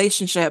good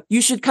relationship,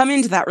 you should come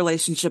into that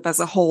relationship as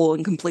a whole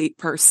and complete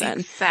person.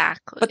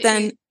 Exactly. But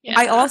then Yeah.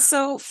 I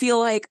also feel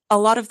like a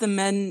lot of the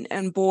men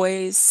and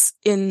boys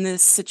in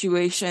this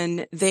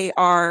situation, they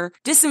are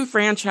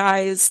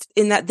disenfranchised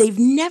in that they've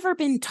never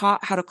been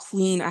taught how to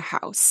clean a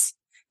house.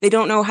 They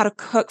don't know how to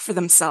cook for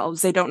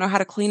themselves. They don't know how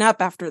to clean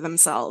up after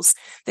themselves.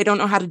 They don't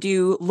know how to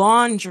do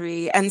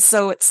laundry. And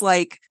so it's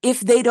like, if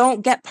they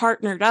don't get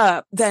partnered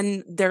up,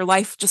 then their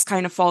life just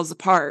kind of falls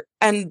apart.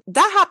 And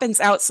that happens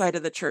outside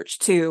of the church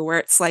too, where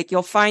it's like,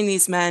 you'll find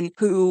these men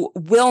who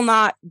will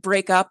not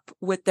break up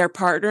with their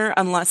partner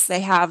unless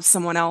they have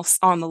someone else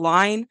on the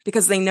line,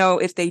 because they know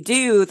if they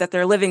do, that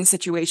their living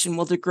situation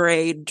will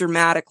degrade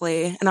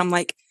dramatically. And I'm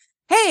like,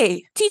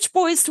 hey, teach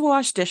boys to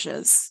wash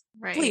dishes,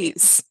 Right.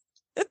 please.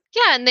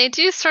 Yeah, and they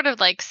do sort of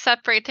like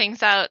separate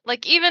things out.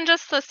 Like even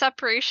just the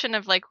separation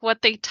of like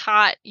what they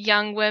taught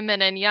young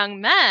women and young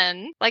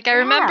men. Like I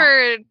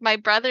remember my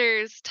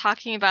brothers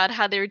talking about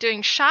how they were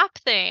doing shop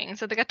things,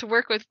 so they got to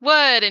work with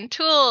wood and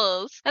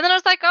tools. And then I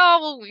was like, oh,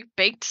 well, we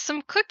baked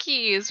some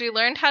cookies. We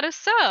learned how to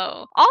sew.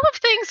 All of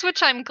things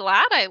which I'm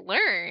glad I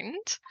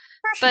learned.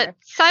 But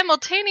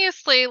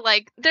simultaneously,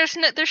 like there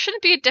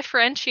shouldn't be a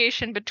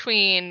differentiation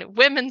between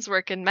women's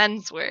work and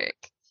men's work.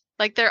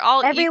 Like they're all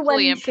equally Everyone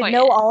should important.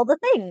 know all the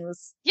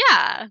things.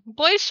 Yeah,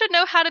 boys should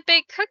know how to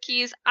bake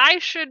cookies. I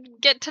should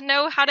get to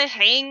know how to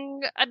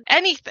hang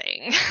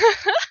anything.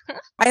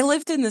 I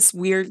lived in this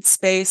weird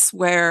space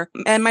where,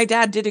 and my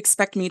dad did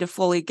expect me to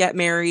fully get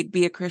married,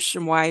 be a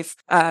Christian wife,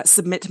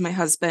 submit to my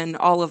husband,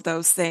 all of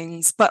those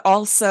things. But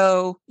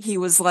also he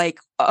was like,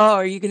 oh,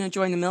 are you going to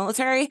join the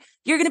military?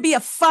 You're going to be a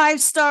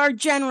 5-star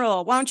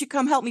general. Why don't you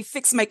come help me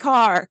fix my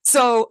car?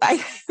 So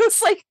it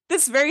was like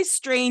this very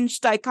strange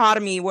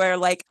dichotomy where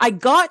like I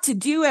got to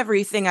do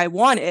everything I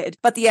wanted,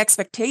 but the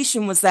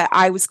expectation was that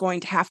I was going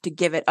to have to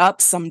give it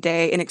up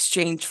someday in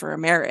exchange for a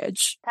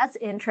marriage. That's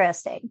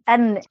interesting.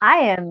 And I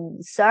am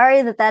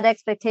sorry that that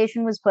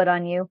expectation was put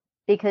on you,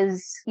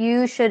 because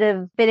you should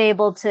have been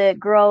able to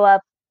grow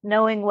up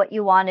knowing what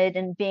you wanted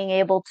and being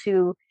able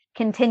to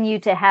continue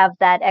to have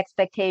that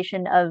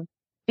expectation of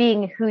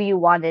being who you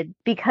wanted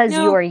because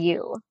No. you are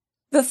you.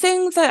 The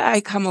thing that I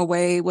come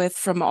away with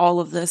from all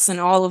of this and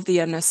all of the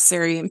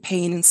unnecessary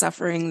pain and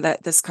suffering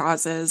that this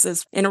causes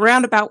is, in a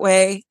roundabout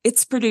way,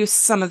 it's produced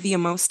some of the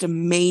most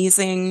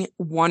amazing,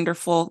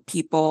 wonderful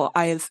people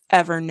I have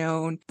ever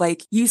known.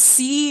 Like, you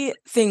see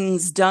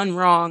things done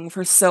wrong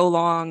for so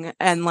long,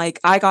 and like,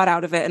 I got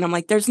out of it, and I'm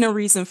like, there's no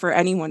reason for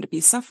anyone to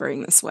be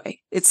suffering this way.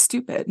 It's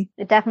stupid.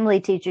 It definitely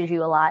teaches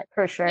you a lot,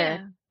 for sure.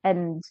 Yeah.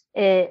 And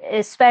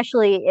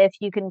especially if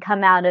you can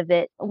come out of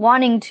it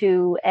wanting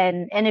to,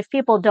 and if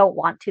people don't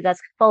want to, that's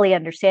fully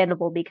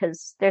understandable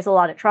because there's a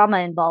lot of trauma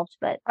involved.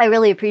 But I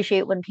really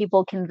appreciate when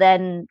people can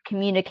then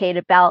communicate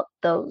about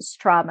those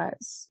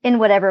traumas in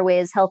whatever way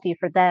is healthy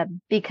for them.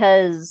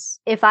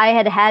 Because if I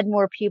had had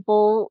more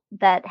people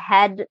that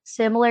had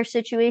similar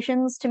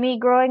situations to me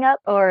growing up,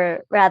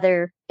 or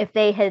rather, if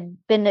they had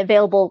been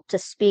available to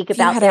speak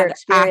about their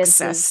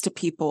experiences, access to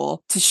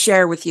people to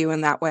share with you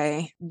in that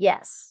way.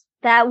 Yes.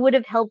 That would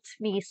have helped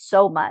me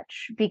so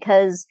much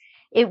because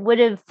it would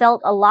have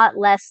felt a lot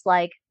less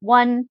like,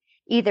 one,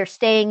 either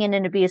staying in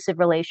an abusive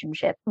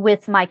relationship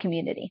with my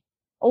community,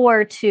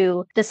 or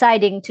two,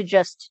 deciding to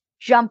just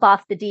jump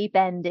off the deep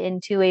end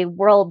into a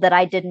world that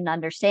I didn't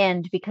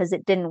understand because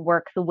it didn't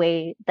work the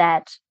way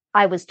that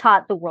I was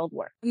taught the world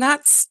worked. And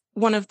that's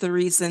one of the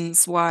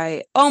reasons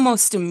why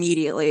almost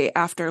immediately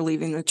after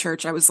leaving the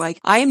church, I was like,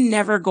 I am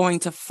never going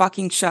to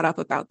fucking shut up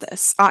about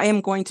this. I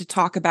am going to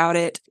talk about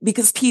it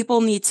because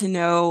people need to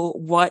know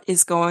what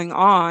is going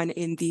on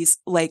in these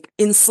like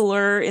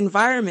insular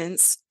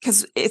environments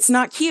because it's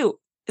not cute.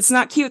 It's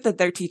not cute that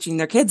they're teaching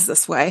their kids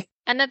this way.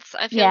 And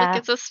I feel like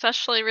it's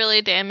especially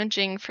really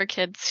damaging for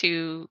kids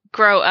who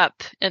grow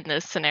up in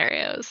those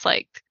scenarios.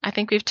 Like, I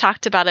think we've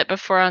talked about it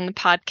before on the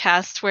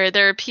podcast where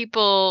there are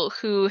people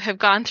who have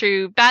gone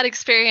through bad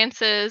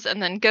experiences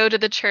and then go to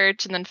the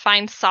church and then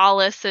find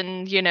solace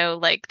in,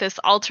 like this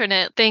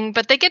alternate thing,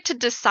 but they get to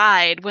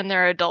decide when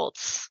they're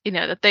adults,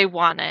 that they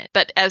want it.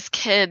 But as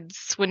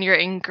kids, when you're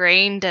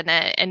ingrained in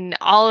it and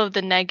all of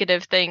the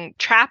negative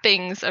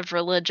trappings of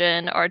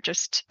religion are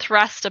just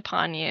thrust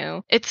upon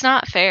you, it's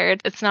not fair.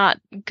 It's not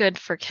good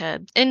for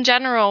kids. In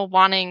general,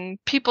 wanting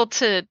people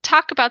to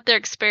talk about their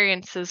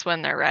experiences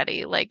when they're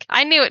ready. Like,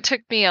 I knew it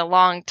took me a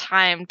long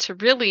time to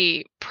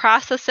really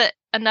process it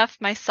enough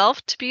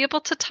myself to be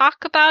able to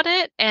talk about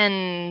it.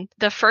 And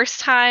the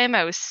first time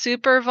I was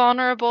super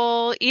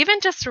vulnerable, even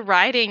just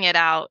writing it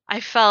out,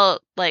 I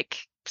felt like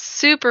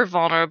super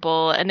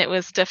vulnerable and it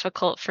was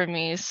difficult for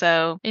me.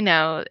 So,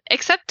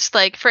 except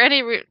like for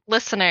any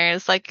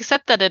listeners, like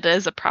accept that it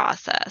is a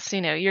process.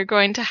 You're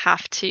going to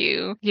have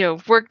to,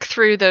 work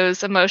through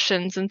those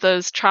emotions and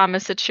those trauma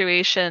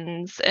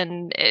situations.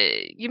 And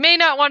you may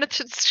not want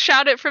to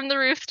shout it from the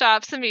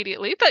rooftops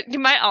immediately, but you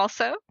might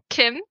also.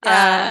 Kim,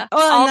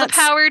 all the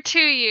power to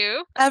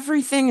you.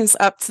 Everything is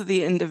up to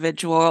the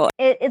individual.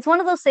 It's one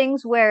of those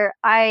things where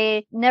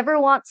I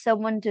never want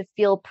someone to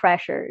feel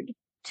pressured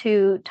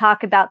to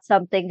talk about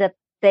something that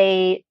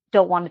they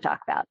don't want to talk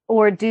about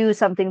or do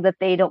something that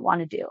they don't want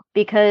to do,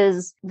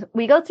 because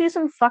we go through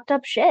some fucked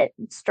up shit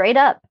straight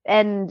up.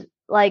 And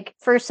like,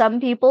 for some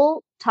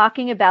people,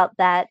 talking about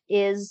that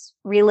is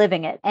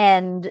reliving it,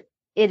 and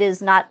it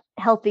is not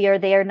healthy, or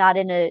they are not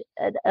in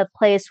a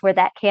place where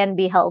that can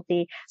be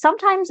healthy,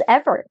 sometimes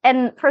ever.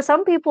 And for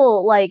some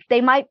people, like,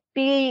 they might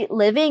be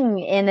living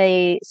in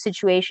a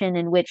situation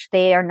in which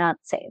they are not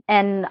safe.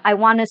 And I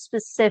want to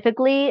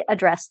specifically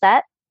address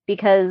that,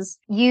 because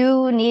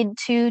you need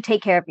to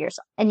take care of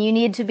yourself and you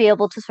need to be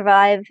able to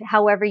survive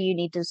however you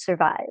need to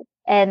survive.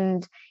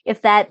 And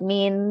if that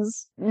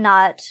means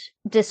not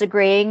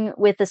disagreeing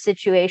with the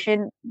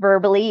situation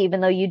verbally,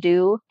 even though you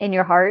do in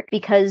your heart,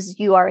 because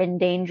you are in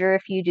danger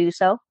if you do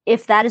so,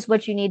 if that is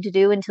what you need to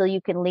do until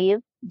you can leave,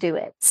 do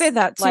it. Say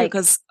that too,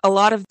 because a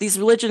lot of these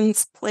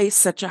religions place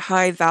such a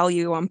high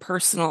value on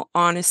personal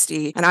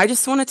honesty. And I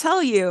just want to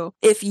tell you,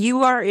 if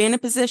you are in a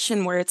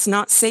position where it's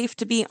not safe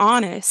to be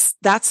honest,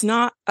 that's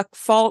not a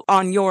fault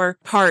on your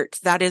part.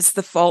 That is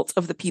the fault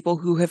of the people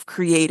who have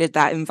created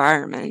that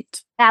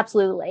environment.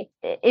 Absolutely.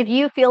 If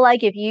you feel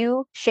like if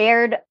you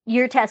shared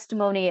your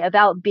testimony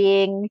about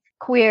being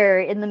queer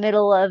in the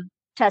middle of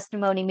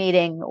testimony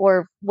meeting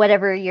or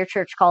whatever your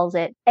church calls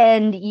it,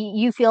 and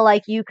you feel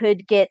like you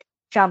could get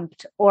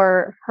jumped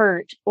or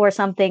hurt or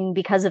something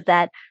because of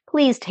that,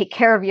 please take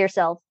care of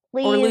yourself.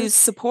 Please. Or lose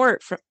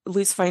support,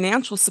 lose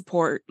financial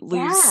support,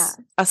 lose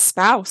a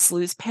spouse,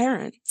 lose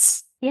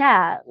parents.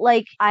 Yeah,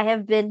 like, I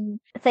have been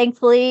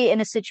thankfully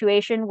in a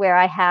situation where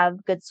I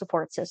have good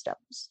support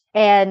systems.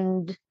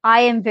 And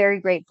I am very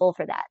grateful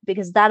for that,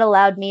 because that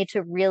allowed me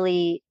to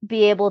really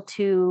be able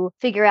to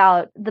figure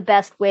out the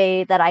best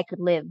way that I could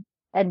live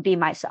and be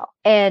myself.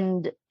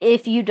 And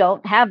if you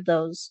don't have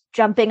those,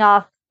 jumping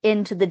off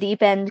into the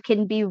deep end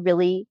can be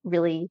really,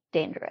 really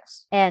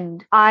dangerous.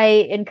 And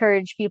I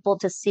encourage people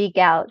to seek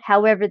out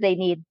however they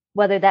need,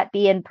 whether that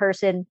be in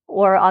person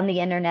or on the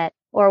internet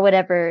or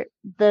whatever,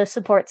 the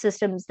support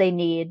systems they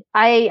need.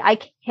 I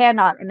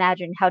cannot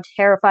imagine how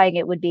terrifying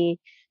it would be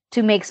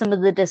to make some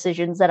of the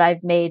decisions that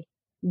I've made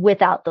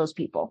without those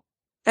people.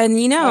 And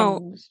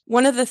And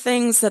one of the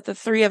things that the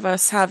three of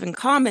us have in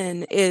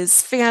common is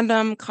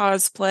fandom,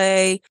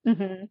 cosplay,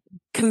 mhm.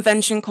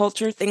 convention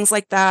culture, things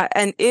like that.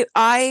 And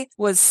I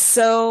was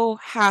so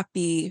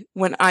happy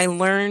when I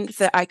learned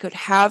that I could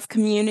have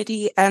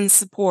community and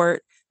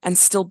support and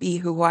still be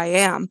who I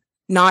am.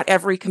 Not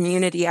every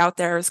community out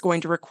there is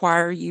going to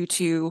require you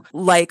to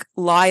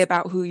lie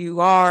about who you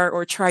are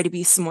or try to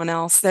be someone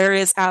else. There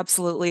is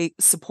absolutely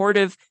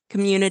supportive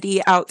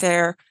community out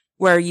there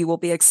where you will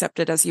be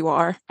accepted as you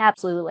are.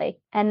 Absolutely.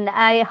 And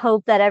I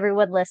hope that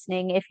everyone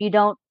listening, if you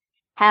don't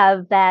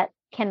have that,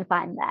 can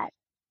find that,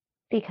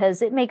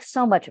 because it makes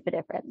so much of a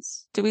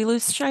difference. Do we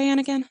lose Cheyenne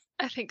again?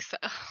 I think so.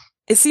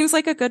 It seems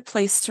like a good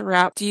place to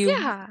wrap. Do you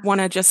Yeah.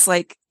 want to just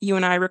you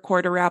and I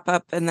record a wrap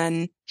up and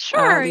then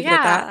Sure, leave it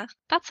at that? yeah.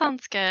 That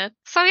sounds good.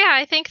 So yeah,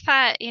 I think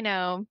that,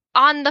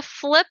 on the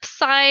flip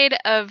side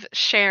of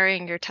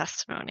sharing your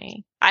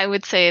testimony, I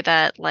would say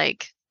that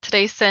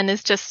today's sin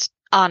is just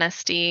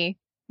honesty.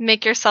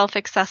 Make yourself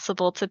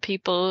accessible to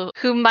people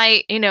who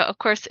might, of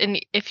course,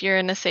 if you're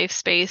in a safe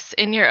space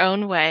in your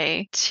own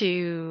way,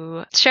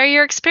 to share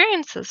your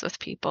experiences with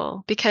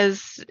people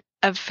because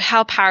of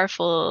how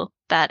powerful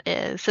that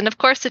is. And of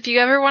course, if you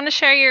ever want to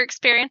share your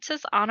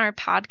experiences on our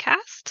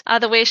podcast,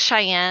 the way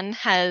Cheyenne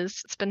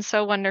it's been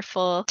so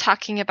wonderful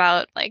talking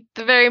about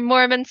the very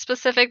Mormon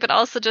specific, but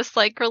also just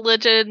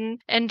religion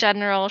in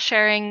general,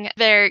 sharing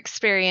their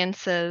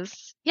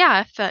experiences.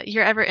 Yeah, if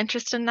you're ever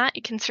interested in that,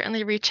 you can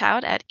certainly reach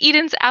out at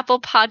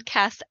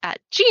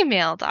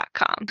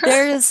edensapplepodcast@gmail.com.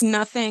 There is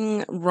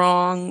nothing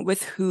wrong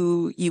with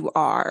who you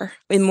are.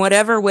 In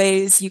whatever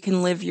ways you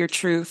can live your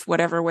truth,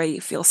 whatever way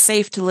you feel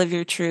safe to live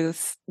your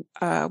truth,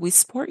 we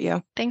support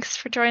you. Thanks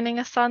for joining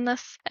us on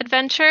this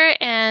adventure,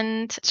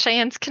 and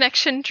Cheyenne's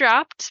connection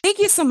dropped. Thank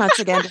you so much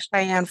again to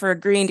Cheyenne for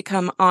agreeing to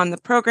come on the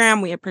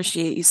program. We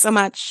appreciate you so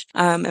much.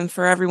 And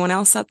for everyone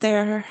else out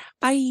there,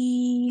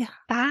 bye.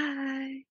 Bye.